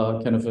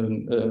kind of a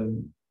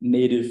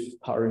native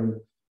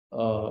Tarim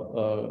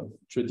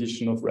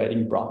tradition of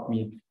writing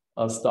Brahmi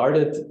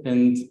started.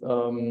 And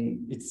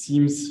it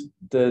seems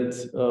that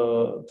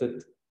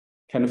that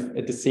kind of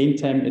at the same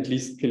time, at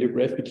least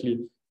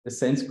paleographically, the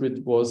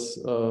Sanskrit was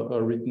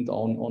written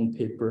down on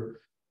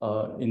paper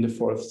in the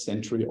 4th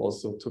century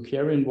also.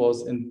 Tocharian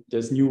was, and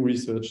there's new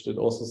research that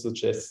also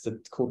suggests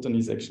that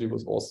Khotanese actually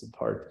was also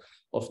part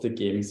of the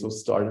game, so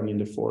starting in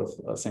the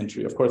 4th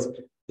century. Of course,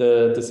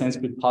 the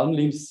Sanskrit palm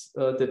leaves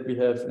that we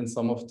have and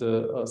some of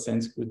the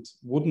Sanskrit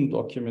wooden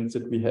documents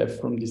that we have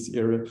from this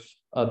era,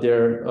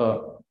 they're a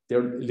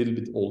little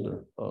bit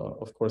older,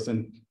 of course,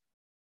 and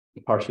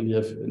partially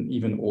have an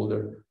even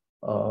older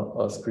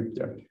script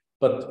there.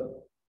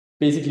 But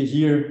basically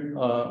here,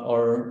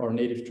 our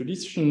native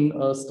tradition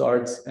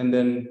starts, and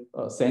then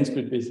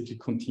Sanskrit basically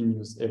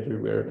continues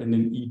everywhere, and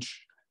in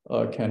each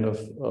kind of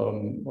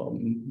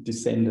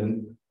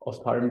descendant of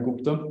Tarim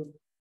Gupta.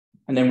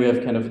 And then we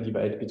have kind of a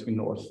divide between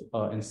north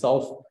and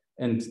south,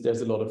 and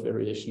there's a lot of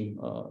variation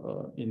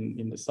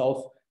in the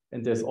south,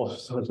 and there's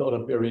also a lot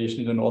of variation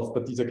in the north,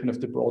 but these are kind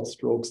of the broad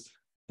strokes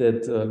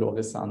that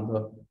Lore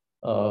Sander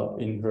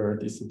in her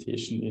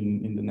dissertation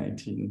in the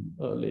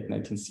late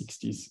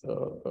 1960s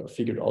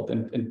figured out,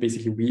 and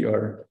basically we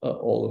are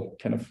all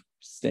kind of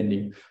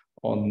standing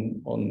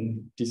on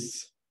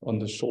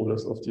the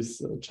shoulders of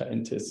this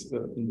giantess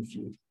in the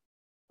field,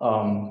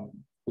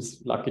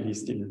 who's luckily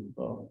still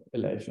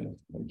alive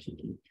and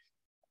kicking.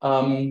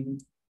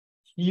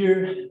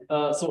 Here,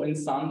 and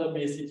Sander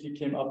basically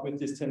came up with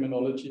this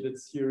terminology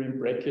that's here in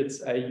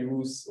brackets. I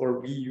use, or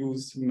we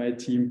use in my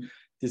team,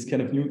 this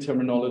kind of new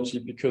terminology,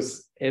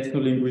 because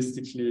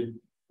ethno-linguistically,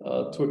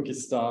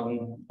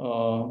 Turkestan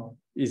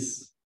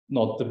is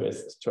not the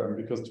best term,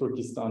 because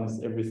Turkestan is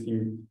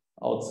everything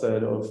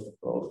outside of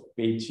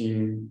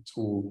Beijing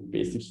to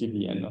basically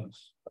Vienna.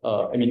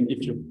 I mean,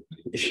 if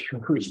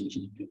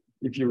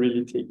you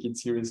really take it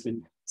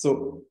seriously.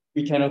 So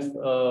we kind of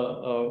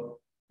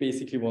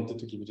basically wanted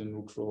to give it a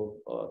neutral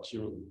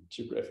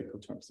geographical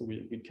term. So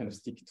we kind of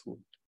stick to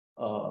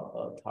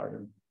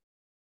Tarim.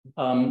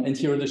 And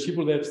here are the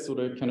shibboleths, so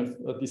the kind of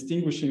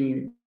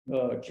distinguishing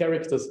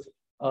characters,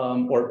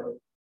 or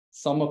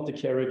some of the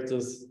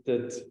characters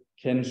that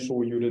can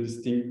show you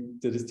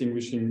the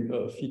distinguishing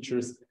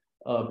features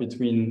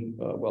between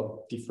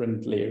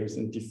different layers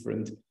and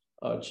different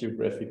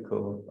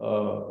geographical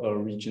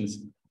regions.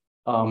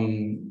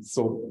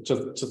 So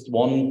just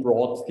one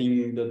broad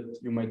thing that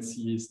you might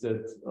see is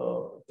that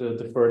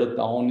the further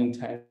down in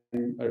time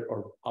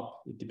or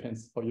up, it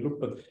depends how you look,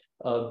 but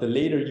the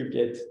later you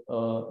get,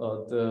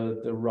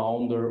 the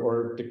rounder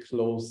or the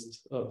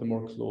closed, the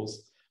more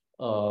closed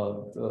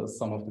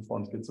some of the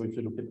forms get. So if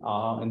you look at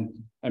R, and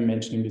I'm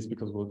mentioning this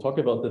because we'll talk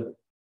about it.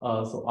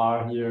 So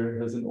R here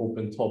has an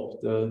open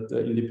top,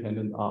 the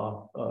independent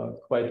R,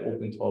 quite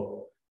open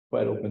top,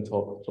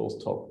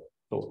 closed top,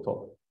 closed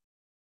top,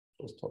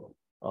 closed top.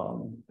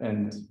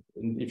 And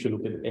if you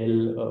look at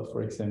L,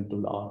 for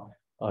example,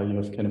 R, you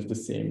have kind of the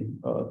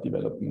same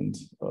development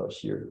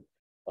here.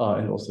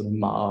 And also the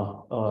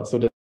Ma. So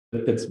that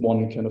that's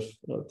one kind of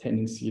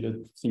tendency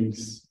that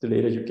things, the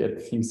later you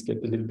get, things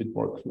get a little bit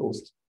more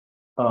closed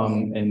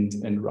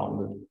and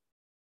rounded.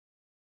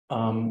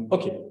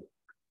 Okay,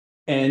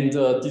 and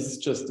this is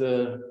just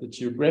the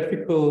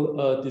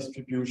geographical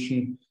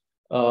distribution.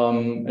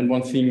 And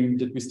one thing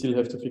that we still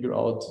have to figure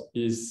out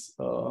is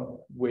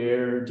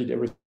where did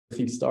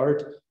everything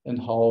start and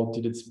how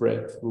did it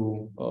spread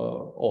through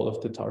all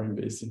of the Tarim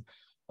Basin.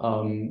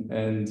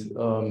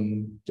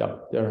 Yeah,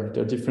 there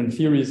are different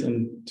theories,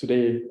 and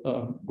today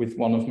with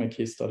one of my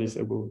case studies,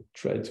 I will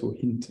try to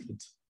hint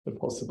at a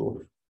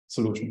possible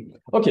solution.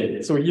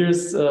 Okay, so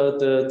here's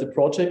the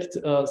project.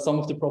 Some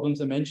of the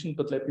problems I mentioned,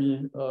 but let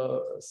me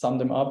sum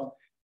them up.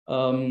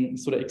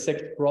 So the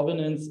exact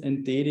provenance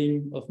and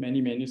dating of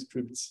many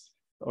manuscripts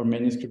or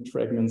manuscript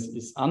fragments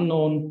is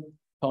unknown.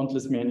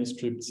 Countless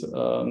manuscripts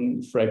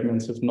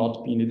fragments have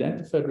not been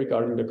identified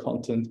regarding the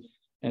content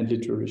and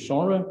literary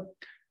genre.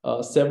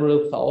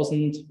 Several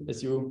thousand,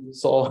 as you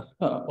saw,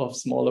 of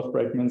smaller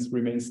fragments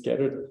remain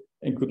scattered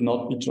and could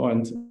not be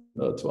joined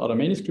to other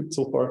manuscripts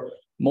so far.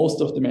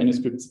 Most of the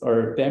manuscripts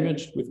are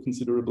damaged with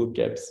considerable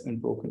gaps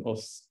and broken off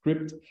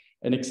script.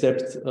 And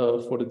except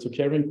for the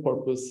Tocharian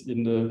corpus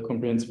in the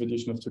comprehensive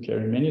edition of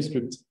Tocharian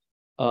manuscripts,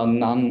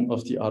 none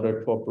of the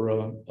other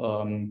corpora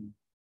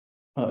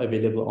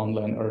available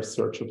online are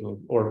searchable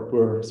or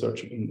were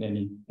searchable in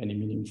any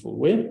meaningful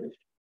way.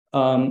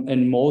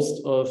 And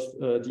most of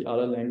the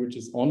other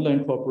languages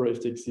online corpora,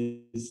 if they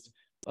exist,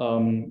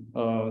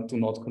 do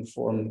not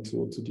conform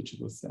to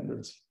digital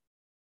standards.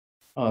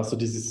 So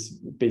this is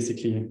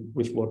basically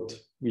with what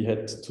we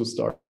had to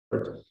start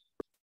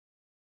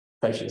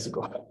 5 years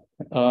ago.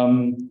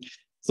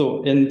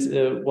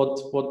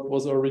 What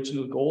was our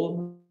original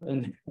goal?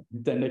 And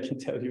then I can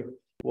tell you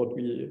what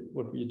we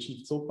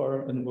achieved so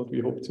far and what we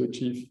hope to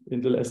achieve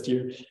in the last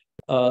year.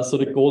 So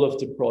the goal of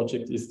the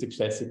project is the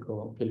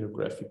classical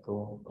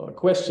paleographical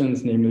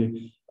questions,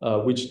 namely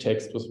which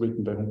text was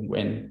written by whom,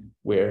 when,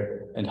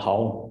 where, and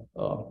how,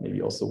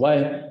 maybe also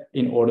why,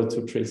 in order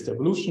to trace the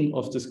evolution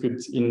of the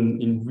scripts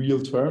in real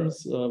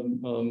terms.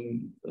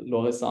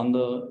 Lore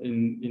Sander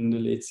in the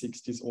late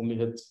 60s only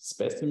had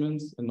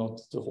specimens and not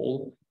the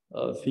whole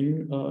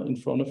thing in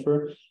front of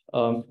her.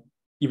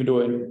 Even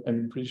though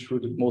I'm pretty sure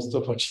that most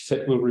of what she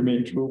said will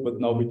remain true, but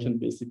now we can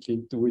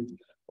basically do it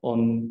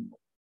on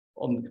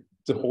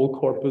the whole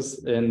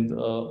corpus and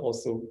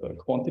also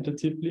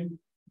quantitatively.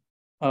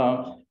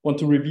 Want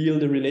to reveal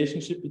the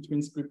relationship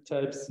between script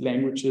types,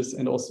 languages,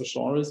 and also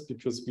genres,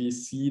 because we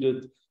see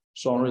that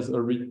genres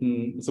are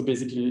written, so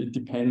basically it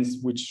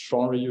depends which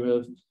genre you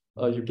have,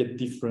 you get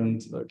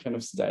different kind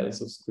of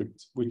styles of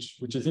script, which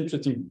is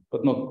interesting,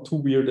 but not too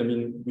weird. I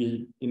mean,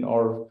 we in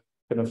our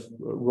kind of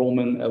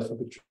Roman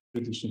alphabet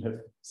tradition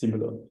have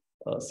similar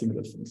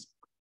things.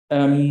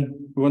 We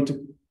want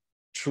to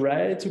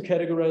try to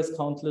categorize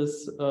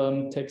countless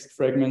text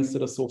fragments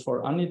that are so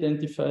far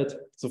unidentified.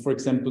 So for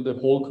example, the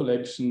whole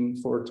collection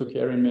for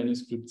Tocharian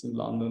manuscripts in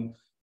London,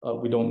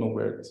 we don't know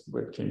where it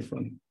came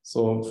from.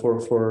 So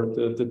for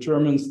the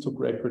Germans took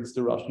records,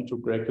 the Russians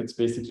took records,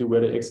 basically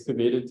where they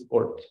excavated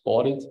or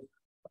bought it.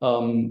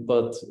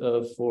 But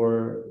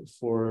for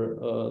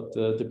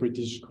the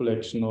British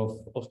collection of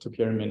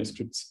Tocharian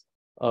manuscripts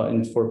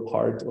and for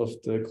part of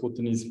the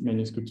Khotanese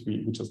manuscripts,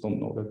 we just don't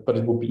know that, but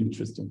it would be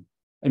interesting.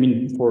 I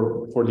mean,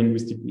 for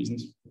linguistic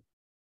reasons,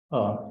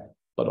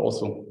 but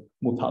also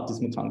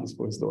mutatis mutandis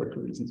for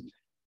historical reasons.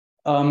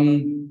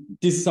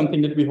 This is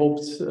something that we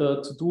hoped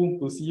to do.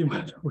 We'll see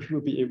whether we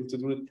will be able to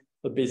do it.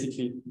 But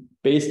basically,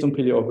 based on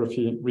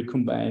paleography, we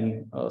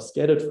combine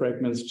scattered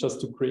fragments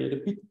just to create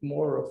a bit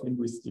more of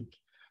linguistic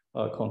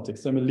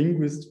context. I'm a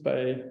linguist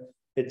by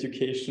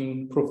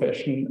education,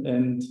 profession,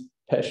 and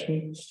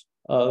passion.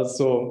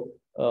 So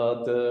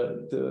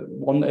the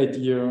one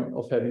idea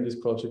of having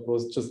this project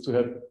was just to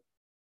have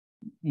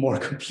more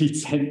complete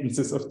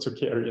sentences of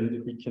Tocharian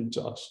that we can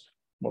judge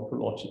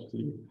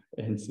morphologically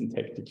and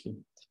syntactically.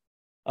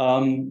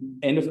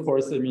 And of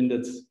course, I mean,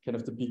 that's kind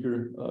of the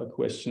bigger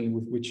question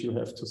with which you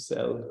have to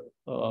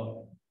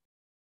sell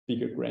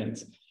bigger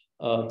grants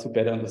to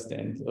better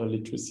understand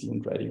literacy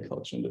and writing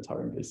culture in the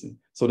Tarim Basin.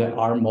 So there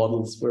are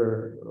models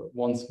where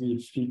once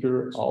we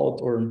figure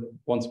out or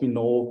once we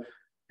know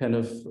kind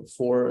of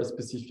for a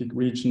specific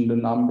region the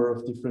number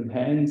of different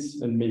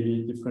hands and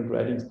maybe different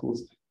writing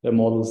schools, there are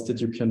models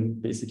that you can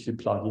basically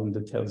plug in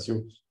that tells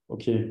you,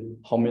 okay,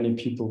 how many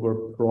people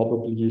were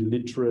probably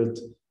literate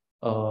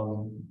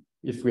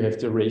if we have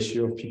the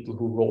ratio of people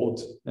who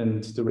wrote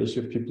and the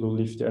ratio of people who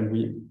lived there. And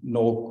we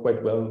know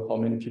quite well how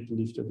many people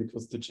lived there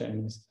because the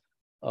Chinese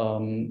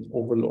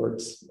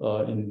overlords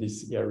in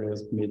these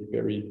areas made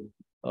very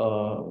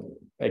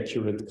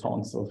accurate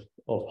counts of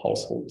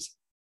households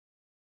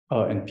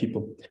and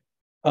people.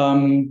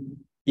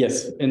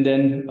 Yes, and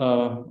then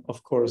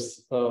of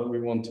course we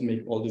want to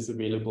make all this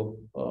available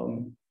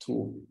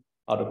to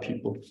other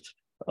people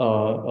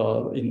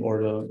in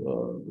order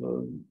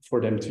for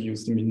them to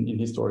use them in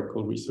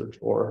historical research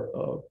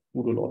or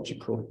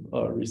philological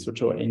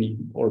research or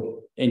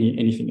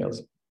anything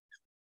else.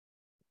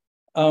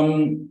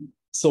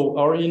 So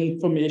our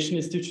information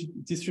is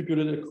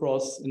distributed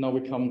across, and now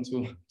we come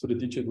to the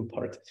digital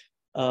part,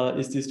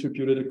 is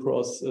distributed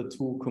across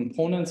two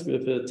components. We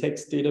have a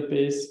text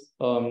database,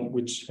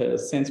 which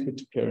has Sanskrit,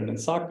 Tocharian, and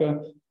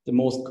Saka. The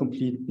most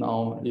complete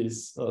now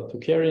is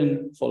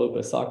Tocharian, followed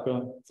by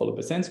Saka, followed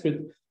by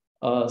Sanskrit.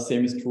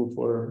 Same is true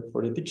for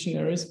the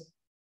dictionaries.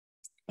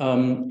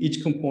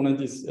 Each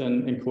component is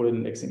encoded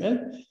in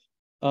XML,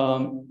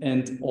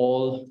 and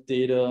all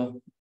data,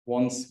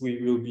 once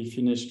we will be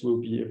finished, will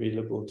be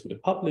available to the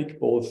public,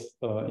 both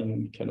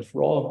in kind of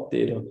raw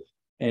data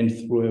and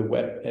through a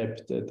web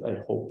app that I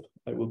hope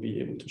I will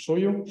be able to show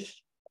you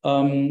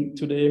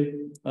today.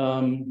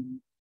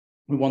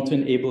 We want to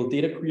enable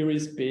data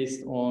queries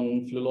based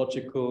on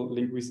philological,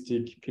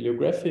 linguistic,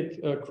 palaeographic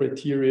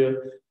criteria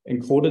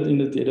encoded in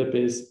the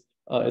database,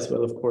 as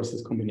well, of course,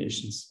 as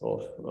combinations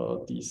of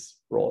these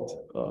broad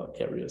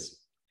areas.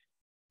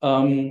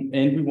 And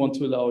we want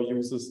to allow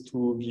users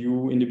to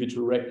view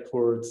individual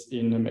records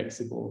in a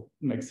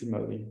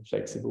maximally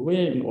flexible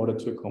way in order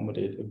to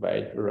accommodate a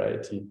wide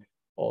variety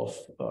of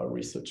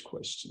research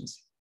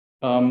questions.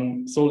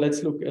 So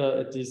let's look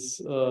at this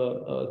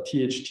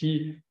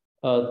THT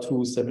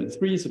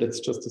 273. So that's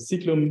just a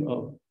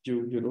siglum.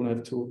 You don't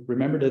have to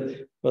remember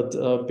that, but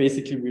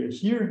basically we're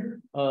here.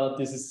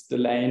 This is the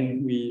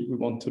line we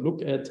want to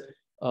look at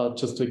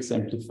just to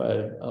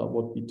exemplify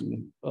what we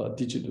do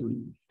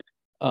digitally.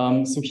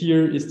 So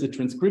here is the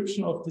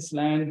transcription of this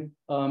line.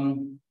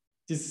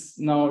 This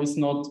now is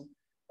not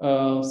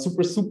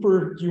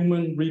super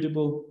human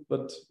readable,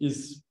 but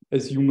is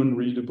as human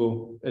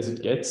readable as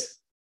it gets.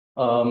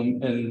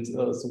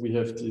 So we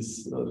have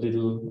this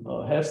little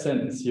half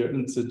sentence here,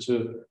 Mano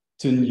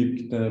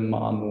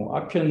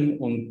Aken,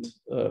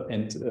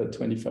 and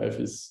 25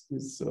 is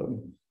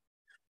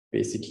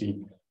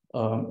basically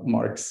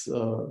marks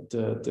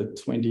the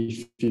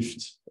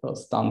 25th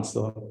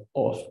stanza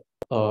of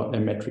a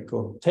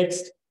metrical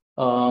text,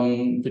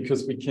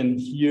 because we can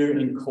here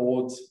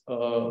encode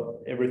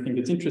everything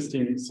that's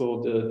interesting.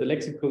 So the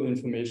lexical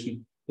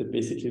information that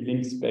basically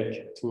links back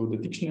to the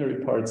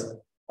dictionary parts,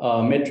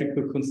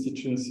 metrical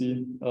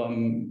constituency,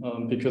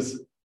 because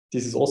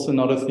this is also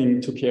another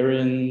thing.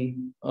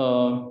 Tocharian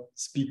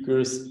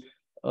speakers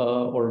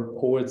or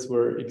poets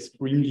were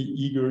extremely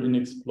eager in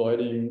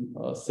exploiting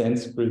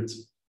Sanskrit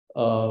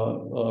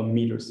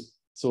meters.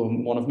 So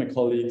one of my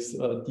colleagues,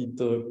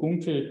 Dieter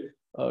Gunkel,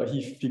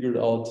 he figured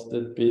out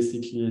that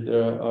basically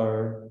there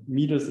are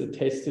meters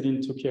attested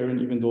in Tocharian,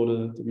 even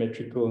though the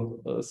metrical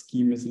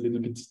scheme is a little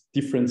bit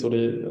different. So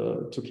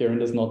the Tocharian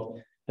does not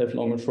have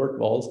long or short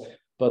vowels.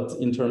 But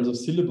in terms of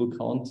syllable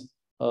count,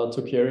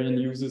 Tocharian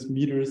uses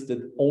meters that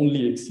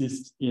only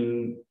exist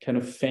in kind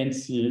of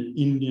fancy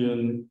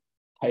Indian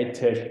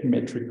high-tech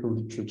metrical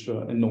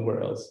literature and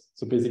nowhere else.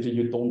 So basically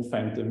you don't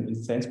find them in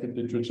Sanskrit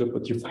literature,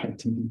 but you find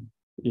them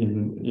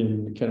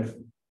in kind of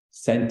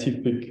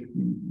scientific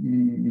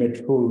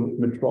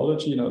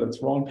metrology. No,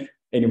 that's wrong.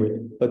 Anyway,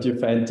 but you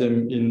find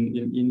them in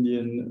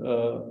Indian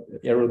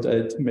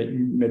erudite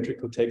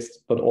metrical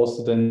text, but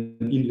also then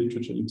in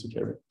literature in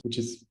Tocharian, which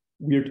is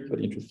weird but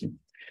interesting.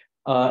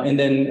 And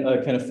then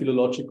kind of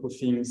philological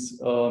things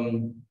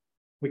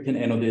we can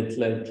annotate,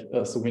 like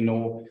so we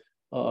know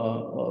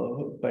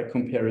by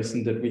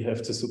comparison that we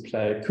have to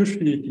supply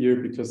kushli here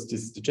because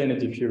this is the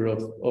genitive here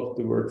of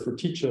the word for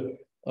teacher,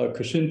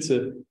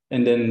 kushinze,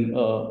 and then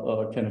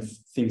kind of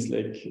things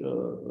like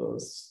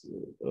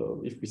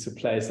if we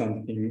supply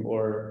something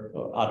or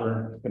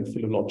other kind of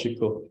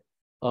philological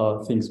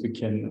things, we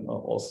can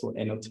also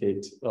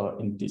annotate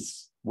in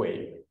this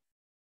way.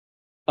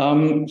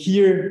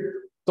 Here,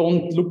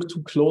 don't look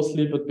too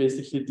closely, but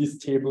basically this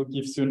table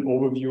gives you an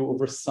overview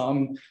over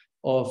some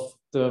of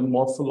the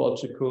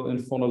morphological and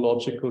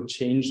phonological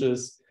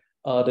changes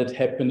that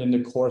happen in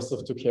the course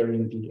of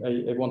Tocharian B.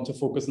 I want to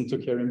focus on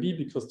Tocharian B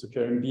because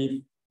Tocharian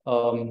B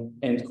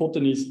and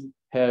Khotanese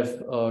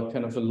have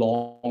kind of a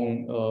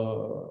long,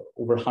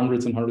 over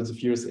hundreds and hundreds of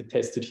years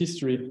attested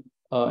history,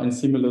 and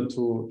similar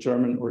to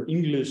German or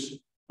English.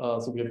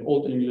 So we have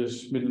Old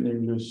English, Middle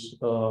English,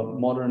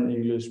 Modern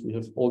English. We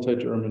have Old High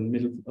German,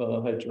 Middle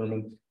High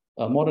German,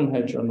 Modern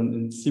High German,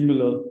 and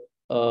similar.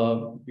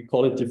 We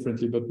call it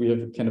differently, but we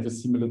have kind of a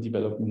similar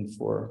development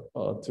for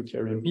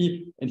Tocharian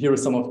B. And here are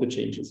some of the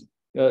changes.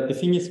 The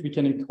thing is, we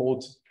can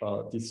encode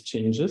these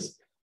changes.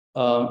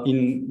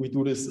 We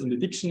do this in the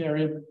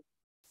dictionary.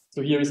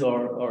 So here is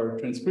our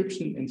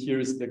transcription, and here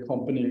is the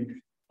accompanying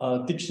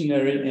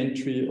dictionary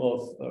entry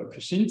of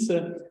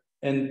kushinze.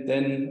 And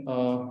then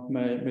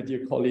my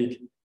dear colleague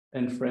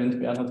and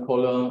friend Bernhard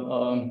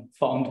Koller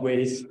found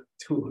ways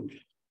to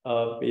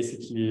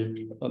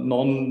basically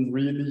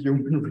non-really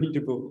human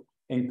readable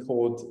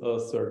encode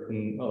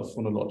certain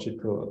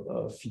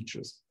phonological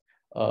features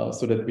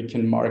so that we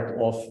can mark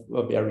off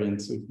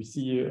variants. So if we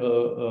see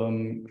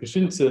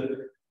kushinze,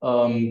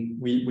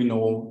 we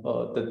know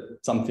that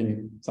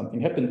something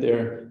happened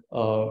there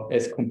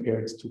as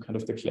compared to kind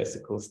of the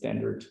classical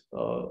standard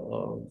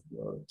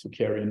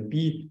Tocharian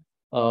B.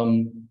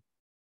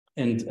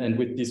 And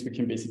with this, we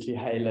can basically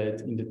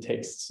highlight in the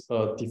texts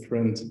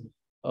different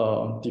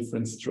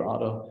different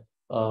strata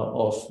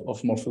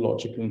of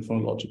morphological and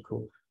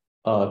phonological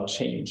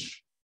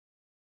change.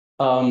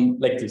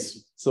 Like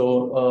this.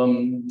 So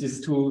this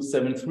is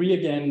 273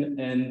 again,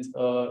 and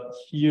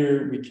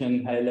here we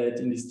can highlight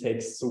in this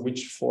text, so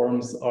which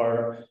forms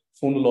are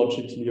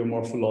phonologically or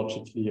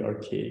morphologically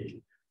archaic.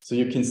 So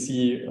you can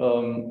see,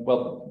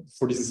 well,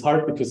 for this is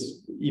hard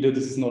because either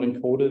this is not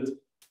encoded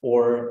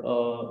or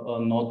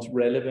not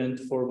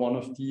relevant for one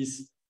of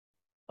these.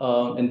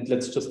 And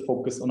let's just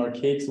focus on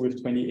archaic. So we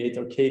have 28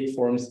 archaic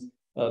forms.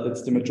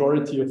 That's the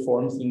majority of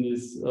forms in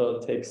this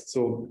text.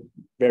 So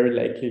very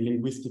likely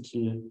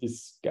linguistically,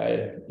 this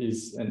guy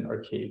is an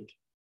archaic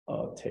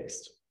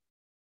text.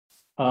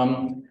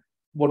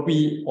 What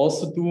we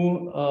also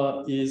do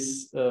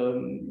is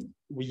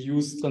we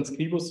use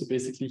Transkribus. So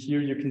basically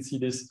here you can see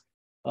this,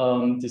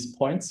 these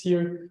points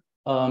here.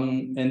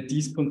 And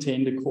these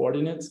contain the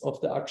coordinates of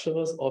the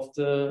aksharas, of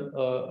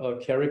the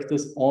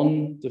characters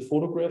on the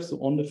photographs, so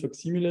on the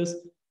facsimiles.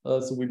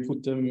 So we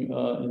put them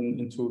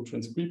into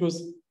Transkribus.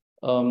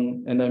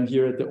 And I'm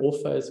here at the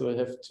OFAI, so I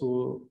have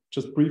to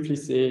just briefly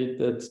say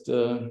that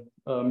the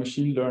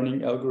machine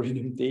learning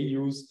algorithm they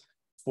use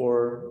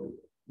for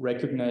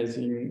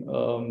recognizing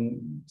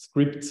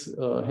scripts,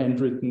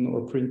 handwritten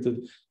or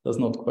printed, does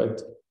not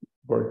quite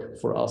work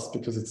for us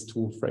because it's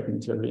too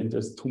fragmentary and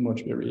there's too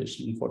much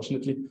variation,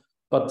 unfortunately.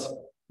 But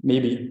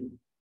maybe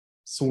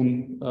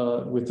soon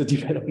with the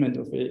development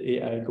of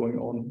AI going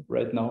on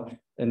right now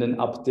and an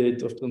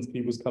update of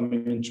Transkribus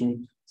coming in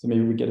June, so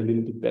maybe we get a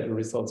little bit better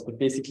results. But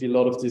basically, a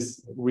lot of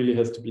this really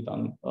has to be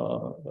done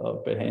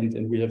by hand,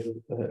 and we have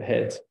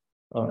had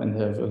and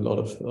have a lot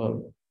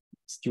of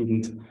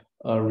student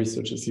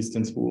research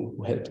assistants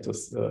who helped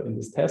us in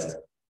this task.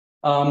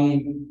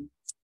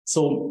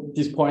 So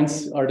these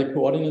points are the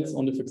coordinates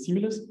on the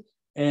facsimiles,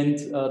 and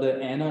the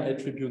ANA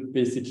attribute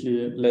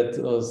basically let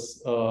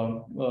us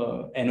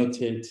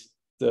annotate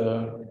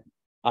the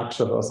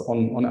aksharas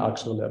on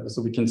akshara level.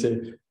 So we can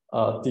say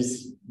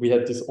we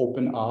had this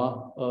open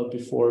R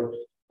before,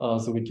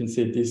 so we can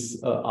say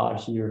this R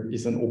here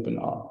is an open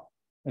R,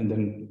 and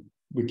then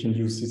we can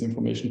use this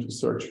information to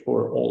search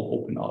for all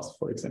open Rs,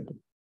 for example.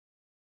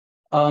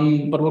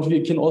 But what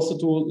we can also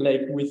do,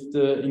 like with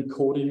the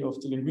encoding of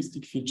the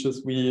linguistic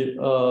features, we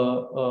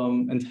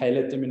and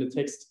highlight them in the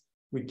text,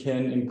 we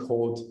can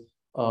encode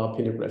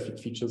palaeographic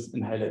features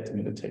and highlight them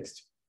in the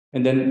text.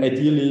 And then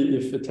ideally,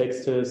 if a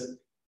text has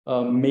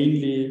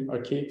mainly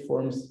archaic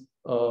forms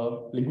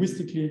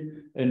linguistically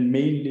and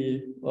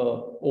mainly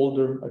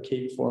older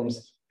archaic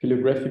forms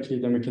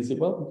paleographically, then we can say,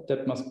 well,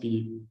 that must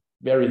be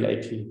very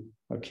likely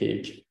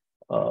archaic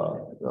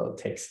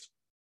text.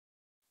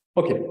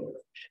 Okay.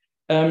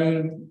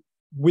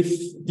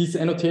 With this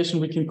annotation,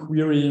 we can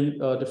query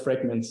the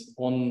fragments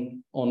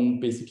on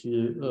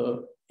basically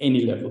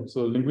any level,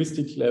 so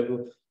linguistic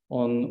level,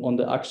 on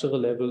the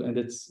akshara level, and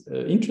it's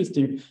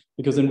interesting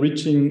because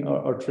enriching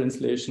our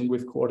translation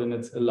with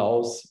coordinates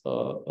allows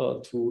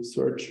to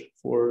search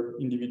for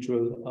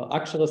individual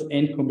aksharas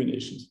and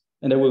combinations.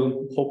 And I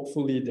will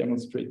hopefully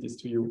demonstrate this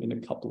to you in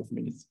a couple of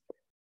minutes.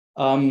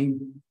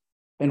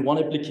 And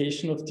one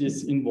application of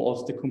this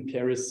involves the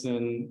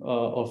comparison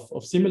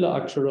of similar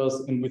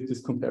aksharas, and with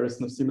this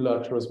comparison of similar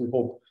aksharas, we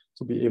hope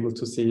to be able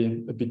to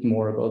say a bit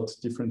more about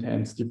different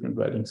hands, different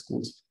writing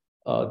schools,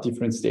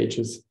 different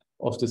stages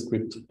of the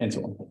script, and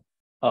so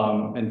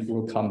on. And we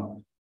will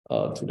come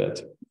to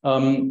that.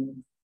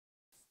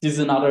 This is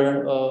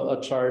another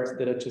chart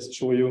that I just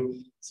show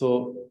you.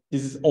 So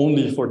this is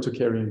only for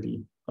Tocharian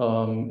B.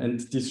 And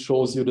this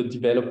shows you the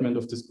development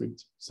of the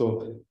script.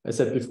 So I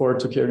said before,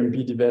 Tocharian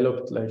B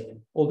developed like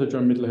Old High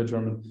German, Middle High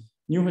German,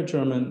 New High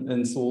German,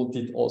 and so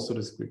did also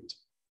the script.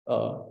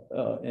 My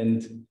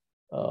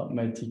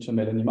teacher,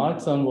 Melanie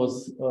Malzahn,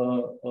 was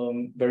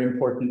very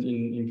important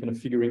in kind of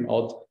figuring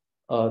out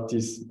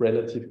this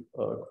relative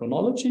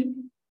chronology.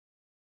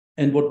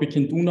 And what we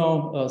can do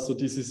now, so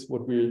this is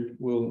what we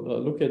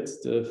will look at,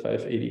 the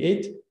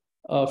 588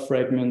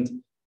 fragment.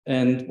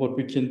 And what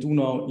we can do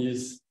now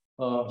is,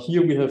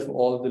 here we have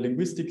all the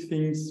linguistic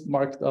things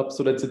marked up.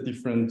 So that's a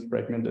different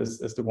fragment as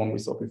the one we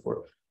saw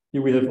before.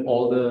 Here we have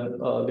all the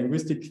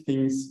linguistic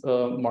things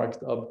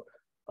marked up.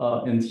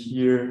 And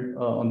here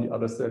on the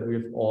other side, we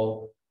have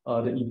all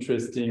the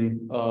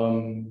interesting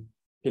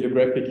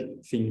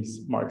paleographic things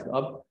marked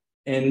up.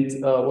 And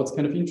what's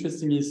kind of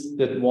interesting is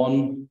that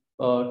one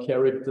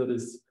character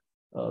is,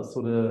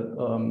 so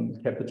the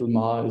capital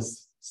Ma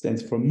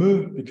stands for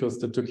M, because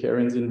the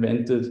Tocharians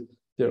invented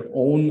their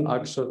own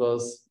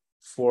aksharas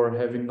for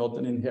having not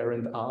an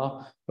inherent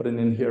A, but an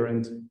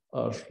inherent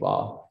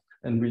Schwa.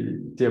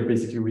 And they're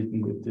basically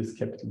written with this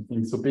capital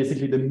thing. So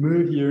basically the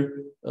M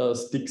here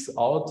sticks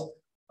out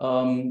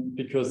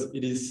because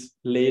it is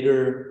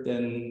later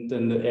than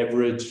the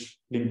average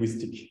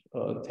linguistic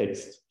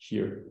text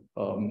here.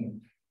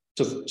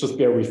 Just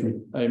bear with me.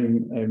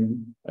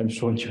 I'm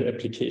showing you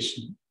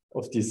application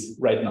of this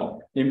right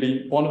now.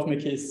 Namely, one of my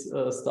case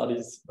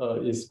studies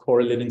is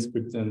correlating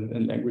script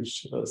and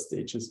language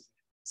stages.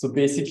 So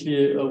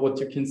basically, what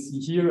you can see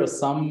here are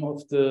some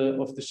of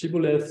the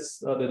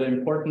shibboleths that are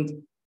important.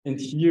 And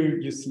here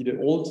you see the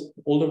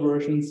older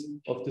versions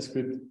of the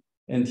script,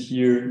 and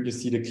here you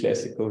see the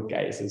classical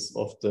guises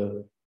of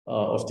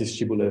this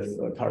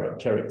Shibboleth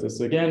character.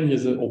 So again,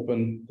 here's an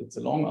open, it's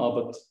a long R,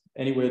 but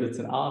anyway, that's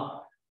an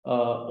R,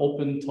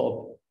 open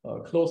top,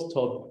 closed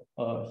top.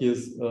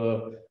 Here's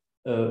a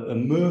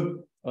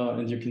M,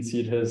 and you can see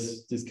it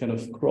has this kind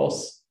of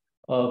cross,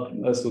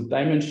 so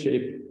diamond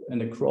shape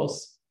and a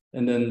cross,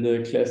 and then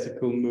the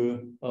classical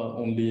M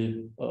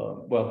only,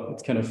 well,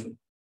 it's kind of,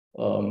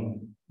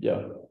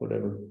 yeah,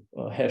 whatever,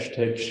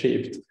 hashtag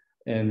shaped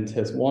and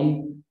has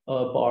one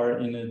bar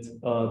in it.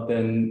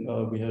 Then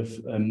we have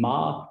a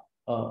Ma,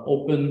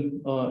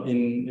 open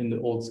in the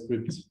old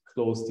script,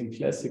 closed in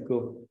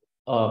classical,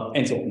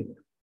 and so on.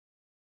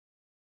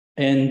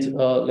 And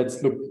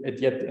let's look at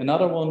yet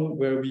another one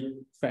where we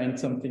find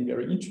something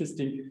very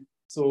interesting.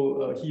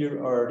 So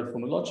here are the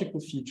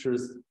phonological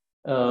features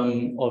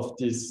of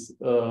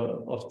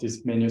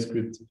this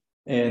manuscript.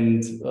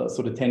 And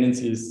so the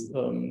tendency is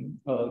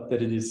that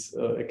it is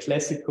a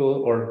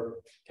classical or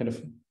kind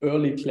of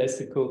early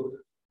classical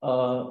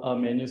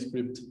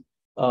manuscript.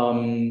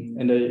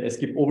 And I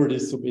skip over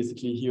this. So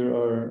basically here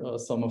are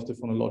some of the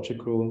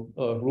phonological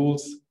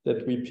rules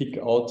that we pick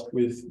out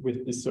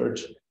with this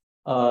search.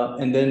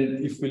 And then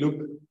if we look,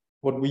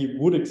 what we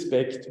would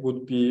expect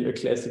would be a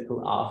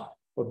classical R,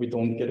 but we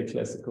don't get a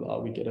classical R,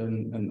 we get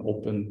an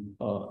open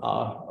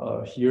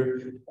R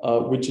here,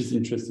 which is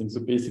interesting.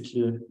 So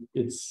basically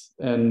it's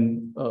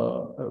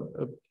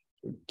a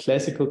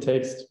classical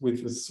text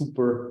with a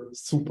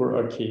super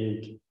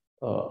archaic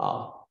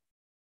R.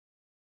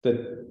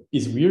 That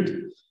is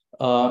weird.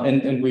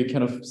 And we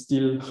kind of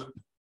still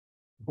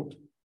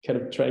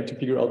kind of trying to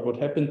figure out what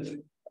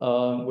happened,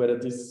 whether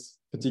this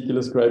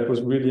particular scribe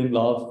was really in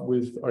love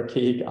with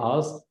archaic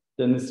R's.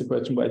 Then it's the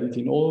question, why did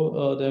he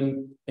know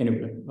them?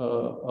 Anyway,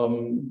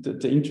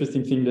 the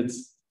interesting thing that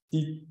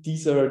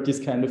these are this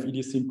kind of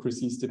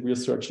idiosyncrasies that we are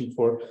searching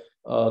for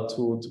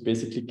to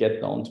basically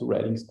get down to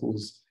writing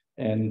schools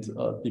and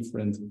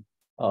different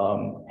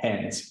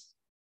hands.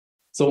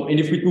 So, and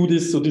if we do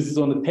this, so this is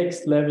on the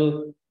text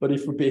level, but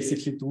if we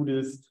basically do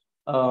this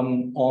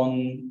on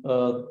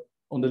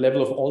the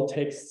level of all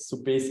texts, so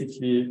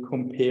basically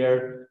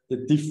compare the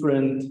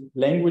different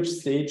language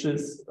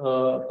stages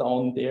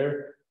down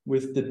there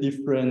with the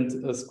different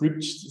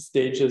script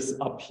stages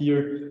up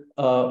here,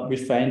 we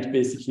find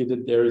basically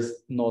that there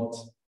is not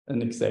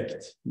an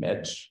exact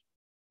match.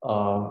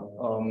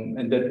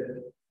 And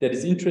that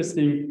is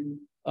interesting.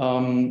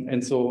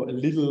 And so a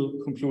little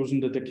conclusion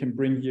that I can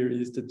bring here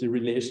is that the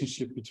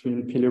relationship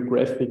between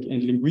paleographic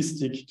and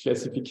linguistic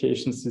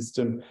classification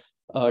system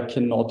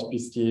cannot be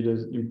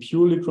stated in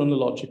purely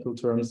chronological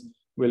terms,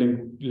 where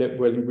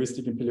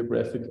linguistic and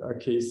paleographic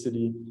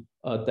archaicity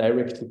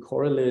directly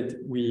correlate.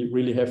 We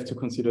really have to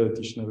consider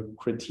additional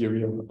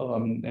criteria,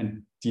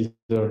 and these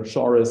are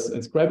genres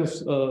and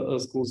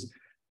Transkribus schools,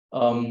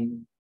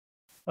 and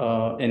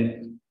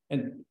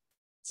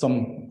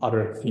some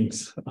other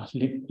things,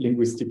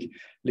 linguistic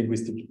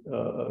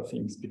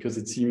things, because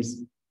it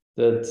seems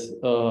that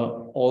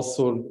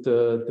also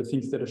the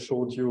things that I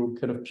showed you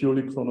kind of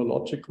purely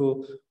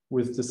chronological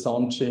with the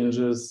sound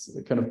changes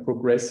kind of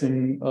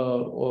progressing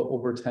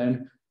over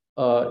time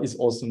is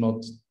also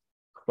not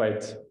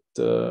quite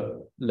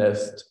the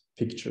last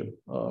picture.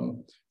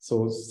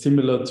 So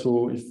similar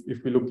to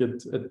if we look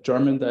at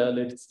German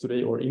dialects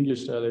today or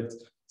English dialects,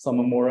 some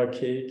are more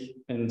archaic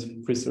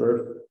and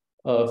preserve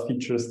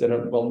features that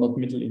are, well, not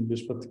Middle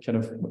English, but kind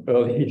of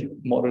early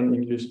modern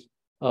English.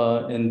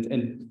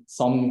 And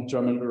some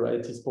German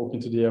varieties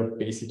spoken today are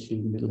basically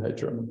Middle High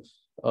German,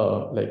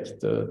 like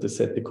the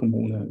Sette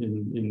Kommune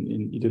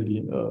in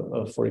Italy,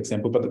 for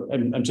example. But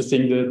I'm just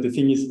saying the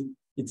thing is,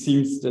 it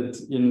seems that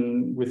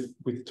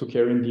with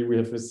Tocharian D we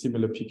have a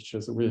similar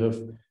picture. So we have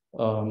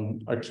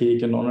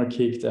archaic and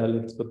non-archaic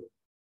dialects, but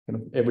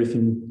kind of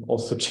everything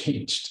also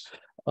changed.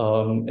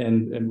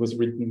 And was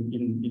written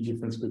in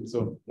different scripts.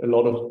 So a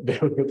lot of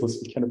variables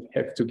we kind of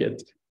have to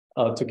get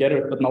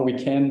together, but now we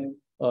can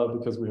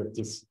because we have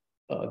this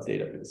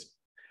database.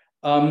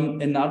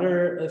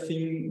 Another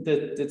thing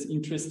that's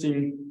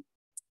interesting,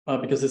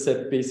 because I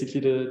said basically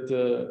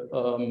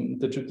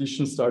the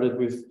tradition started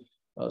with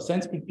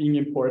Sanskrit being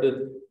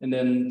imported, and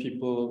then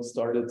people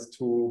started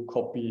to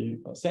copy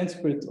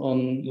Sanskrit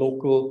on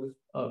local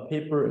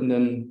paper, and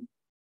then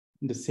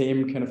in the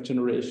same kind of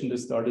generation, they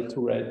started to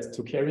write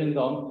Tocharian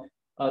down.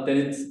 Then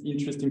it's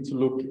interesting to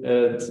look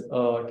at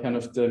kind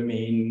of the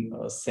main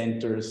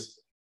centers.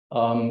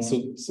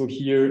 So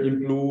here in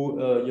blue,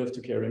 you have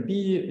Tocharian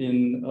B,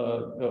 in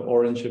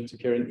orange you have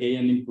Tocharian A,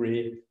 and in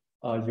gray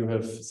you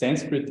have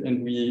Sanskrit,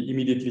 and we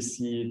immediately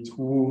see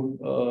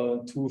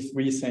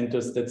three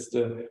centers. That's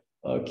the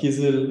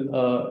Kizil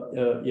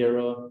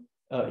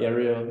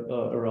area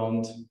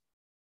around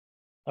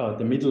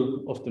the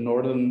middle of the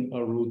northern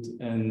route,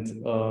 and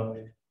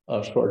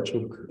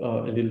Shorchuk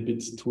a little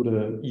bit to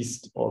the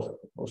east of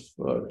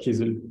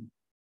Kizil.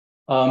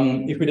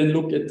 If we then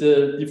look at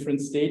the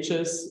different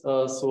stages,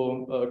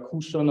 so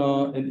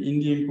Kushana and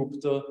Indian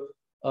Gupta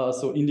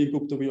So Indian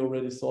Gupta we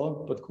already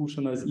saw, but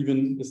Kushana is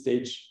even a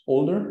stage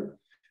older,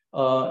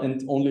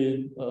 and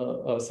only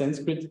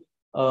Sanskrit.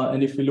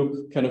 And if we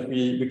look, kind of,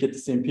 we get the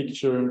same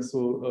picture.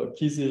 So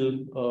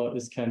Kizil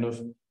is kind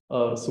of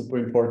super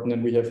important,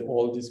 and we have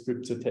all these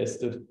scripts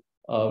attested,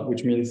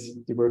 which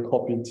means they were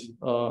copied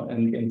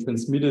and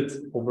transmitted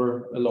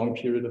over a long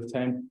period of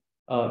time,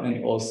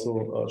 and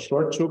also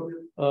Shortchuk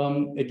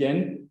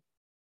again.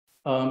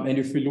 And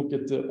if we look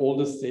at the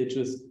oldest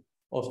stages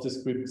of the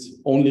scripts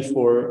only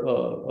for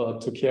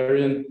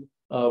Tocharian,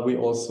 we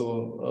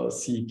also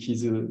see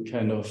Kizil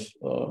kind of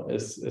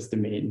as the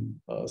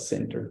main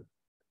center.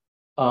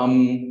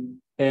 And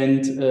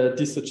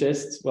this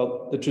suggests,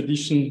 well, the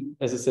tradition,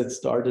 as I said,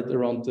 started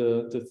around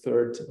the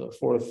 3rd,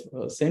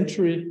 4th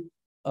century.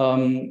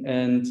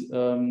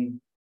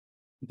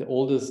 The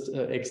oldest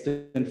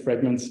extant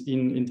fragments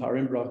in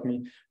Tarim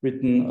Brahmi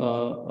written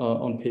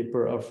on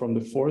paper are from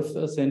the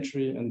 4th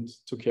century, and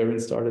Tocharian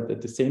started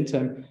at the same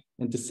time.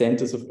 And the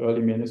centers of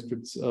early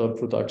manuscripts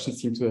production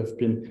seem to have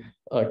been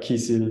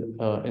Kizil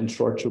and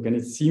Shortchuk. And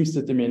it seems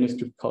that the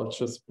manuscript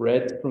culture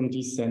spread from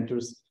these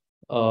centers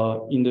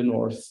in the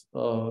north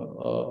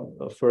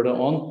further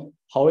on.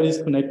 How it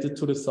is connected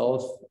to the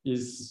south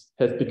has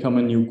become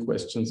a new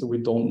question. So we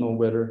don't know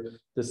whether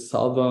the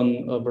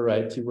southern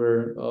variety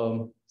were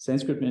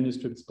Sanskrit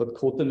manuscripts, but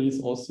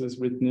Khotanese also is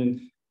written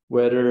in,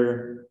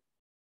 whether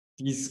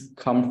these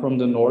come from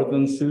the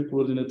northern Silk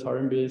Road in the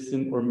Tarim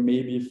Basin, or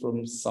maybe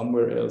from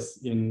somewhere else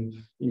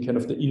in kind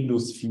of the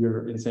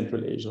Indosphere in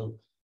Central Asia.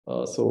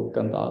 So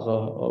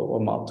Gandhara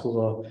or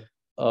Mathura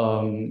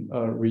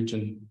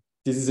region.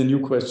 This is a new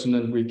question,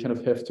 and we kind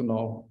of have to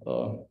now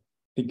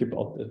think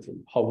about that,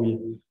 how we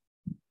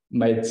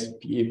might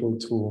be able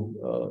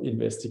to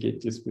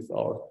investigate this with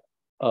our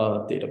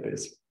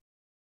database.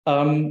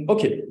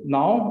 Okay,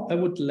 now I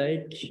would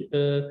like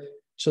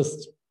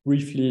just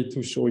briefly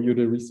to show you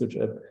the research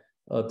app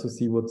to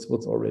see what's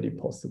already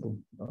possible.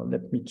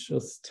 Let me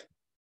just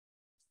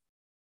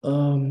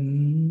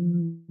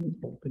open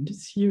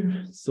this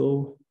here.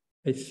 So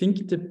I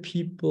think the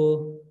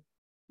people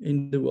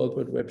in the World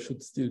Wide Web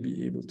should still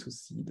be able to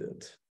see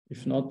that.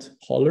 If not,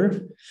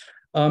 holler.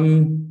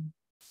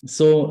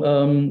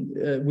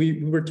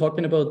 We were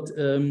talking about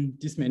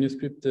this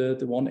manuscript, the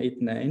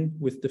 189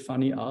 with the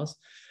funny R's.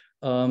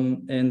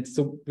 And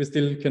so we're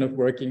still kind of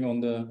working on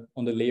the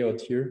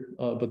layout here,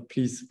 but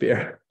please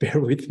bear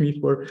with me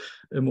for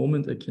a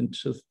moment. I can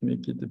just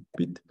make it a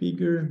bit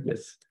bigger.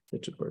 Yes,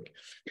 that should work.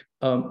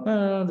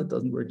 That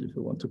doesn't work if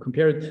you want to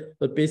compare it.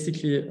 But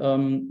basically,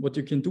 what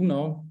you can do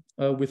now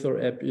with our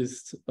app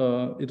is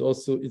it's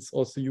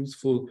also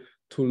useful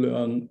to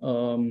learn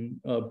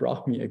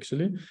Brahmi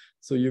actually.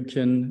 So you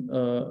can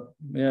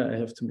I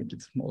have to make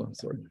it smaller.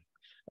 Sorry.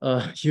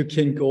 You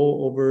can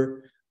go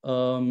over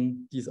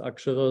these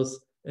aksharas,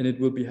 and it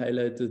will be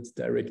highlighted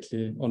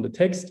directly on the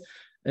text.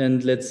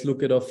 And let's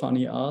look at our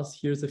funny R's.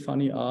 Here's a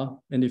funny R,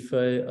 and if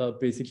I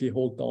basically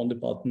hold down the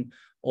button,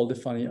 all the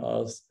funny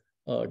R's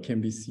can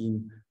be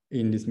seen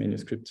in this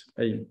manuscript.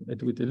 I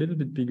do it a little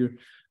bit bigger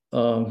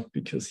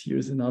because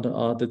here's another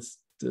R that's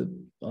the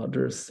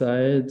other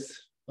side,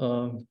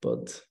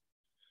 but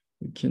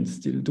we can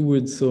still do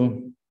it.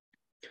 So,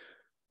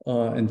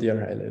 and they are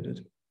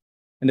highlighted.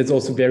 And it's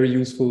also very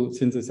useful,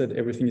 since I said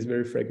everything is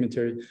very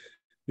fragmentary.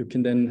 You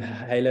can then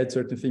highlight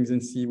certain things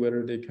and see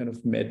whether they kind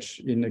of match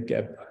in a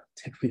gap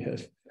that we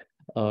have,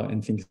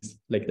 and things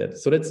like that.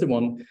 So that's the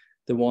one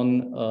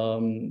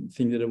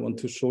thing that I want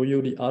to show you.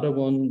 The other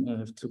one, I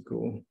have to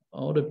go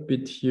out a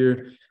bit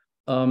here.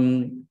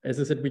 As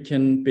I said, we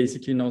can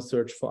basically now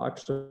search for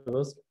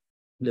aksharas.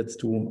 Let's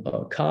do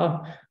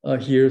ka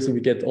here. So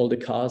we get all the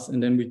kas,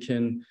 and then we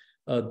can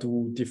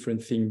do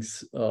different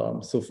things.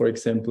 So for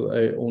example,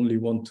 I only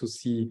want to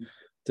see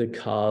the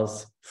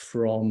kas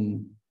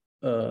from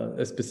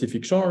a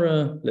specific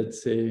genre,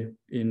 let's say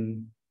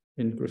in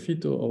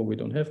graffito, or we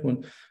don't have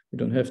one, we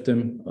don't have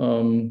them.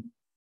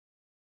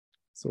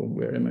 So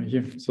where am I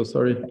here? So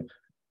sorry,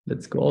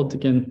 let's go out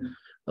again.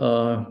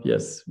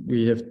 Yes,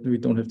 we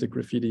don't have the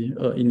graffiti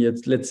in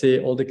yet. Let's say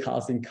all the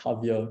kas in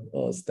kavya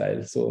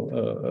style,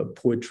 so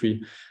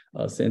poetry,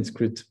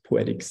 Sanskrit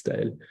poetic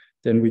style.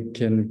 Then we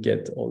can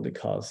get all the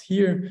kas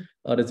here.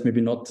 That's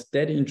maybe not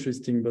that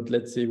interesting, but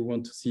let's say we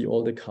want to see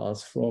all the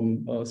kas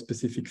from a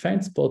specific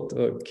find spot,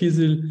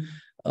 Kizil.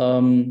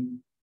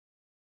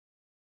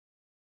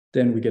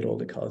 Then we get all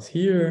the kas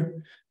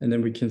here. And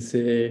then we can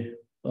say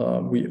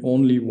we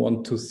only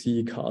want to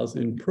see kas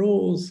in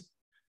prose.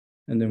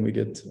 And then we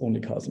get only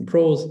kas in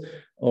prose.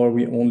 Or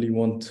we only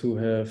want to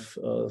have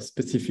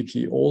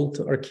specifically old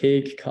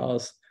archaic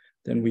kas.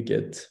 Then we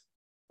get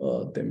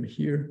them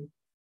here.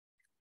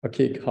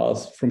 Archaic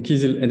kas from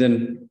Kizil, and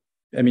then,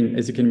 I mean,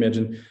 as you can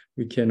imagine,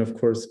 we can of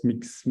course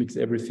mix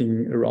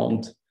everything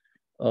around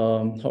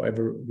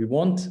however we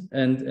want.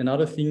 And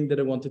another thing that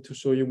I wanted to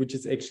show you, which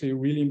is actually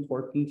really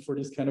important for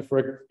this kind of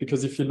work,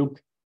 because if you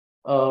look,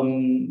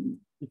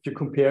 if you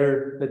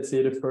compare, let's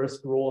say, the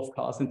first row of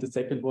kas and the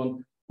second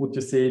one, would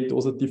you say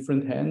those are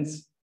different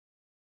hands?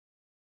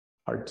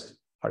 Hard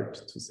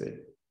to say,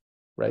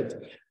 right?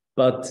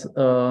 But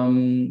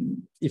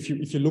if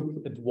you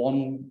look at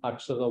one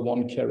akshara,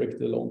 one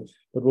character alone,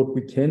 but what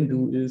we can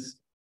do is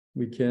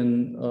we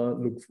can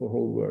look for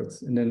whole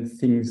words, and then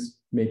things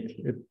make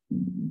it,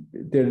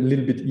 they're a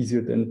little bit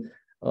easier than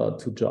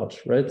to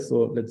judge, right?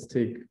 So let's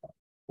take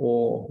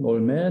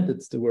Nolme,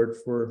 that's the word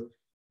for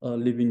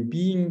living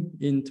being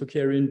in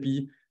Tocharian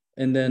B,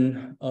 and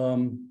then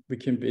we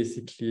can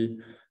basically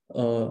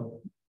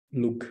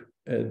look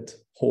at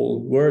whole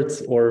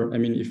words, or I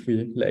mean, if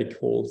we like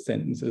whole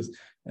sentences,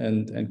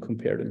 and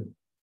compare them.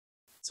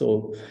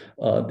 So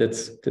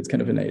that's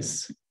kind of a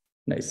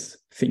nice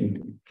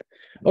thing.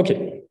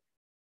 Okay,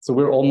 so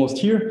we're almost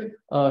here.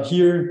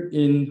 Here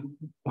in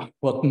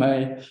what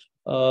my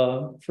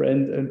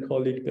friend and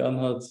colleague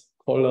Bernhard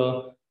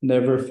Koller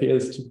never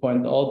fails to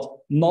point out,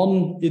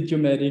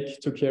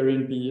 non-idiomatic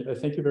Tocharian B.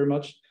 Thank you very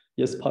much.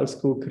 Yes,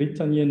 Palsko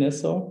Kritanie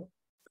Nessau.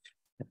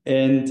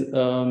 And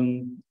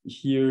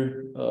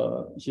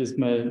here's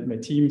my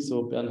team.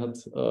 So Bernhard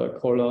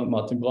Koller,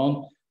 Martin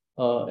Braun,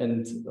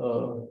 and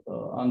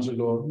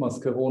Angelo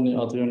Mascaroni,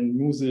 Adrian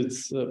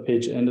Musitz,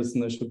 Paige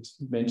Anderson. I should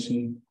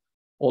mention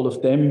all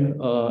of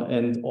them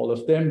and all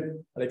of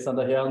them.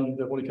 Alexander Herrn,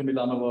 Veronika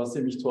Milanova,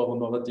 Semich Tor,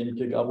 Nora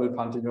Demke, Gabriel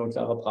Pantinger,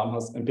 Clara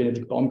Bramhas, and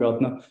Benedikt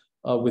Baumgartner,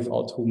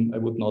 without whom I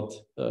would not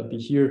be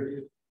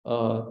here.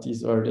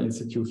 These are the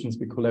institutions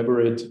we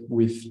collaborate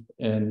with,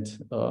 and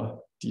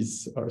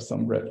these are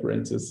some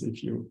references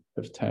if you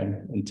have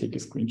time and take a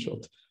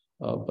screenshot.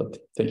 But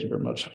thank you very much.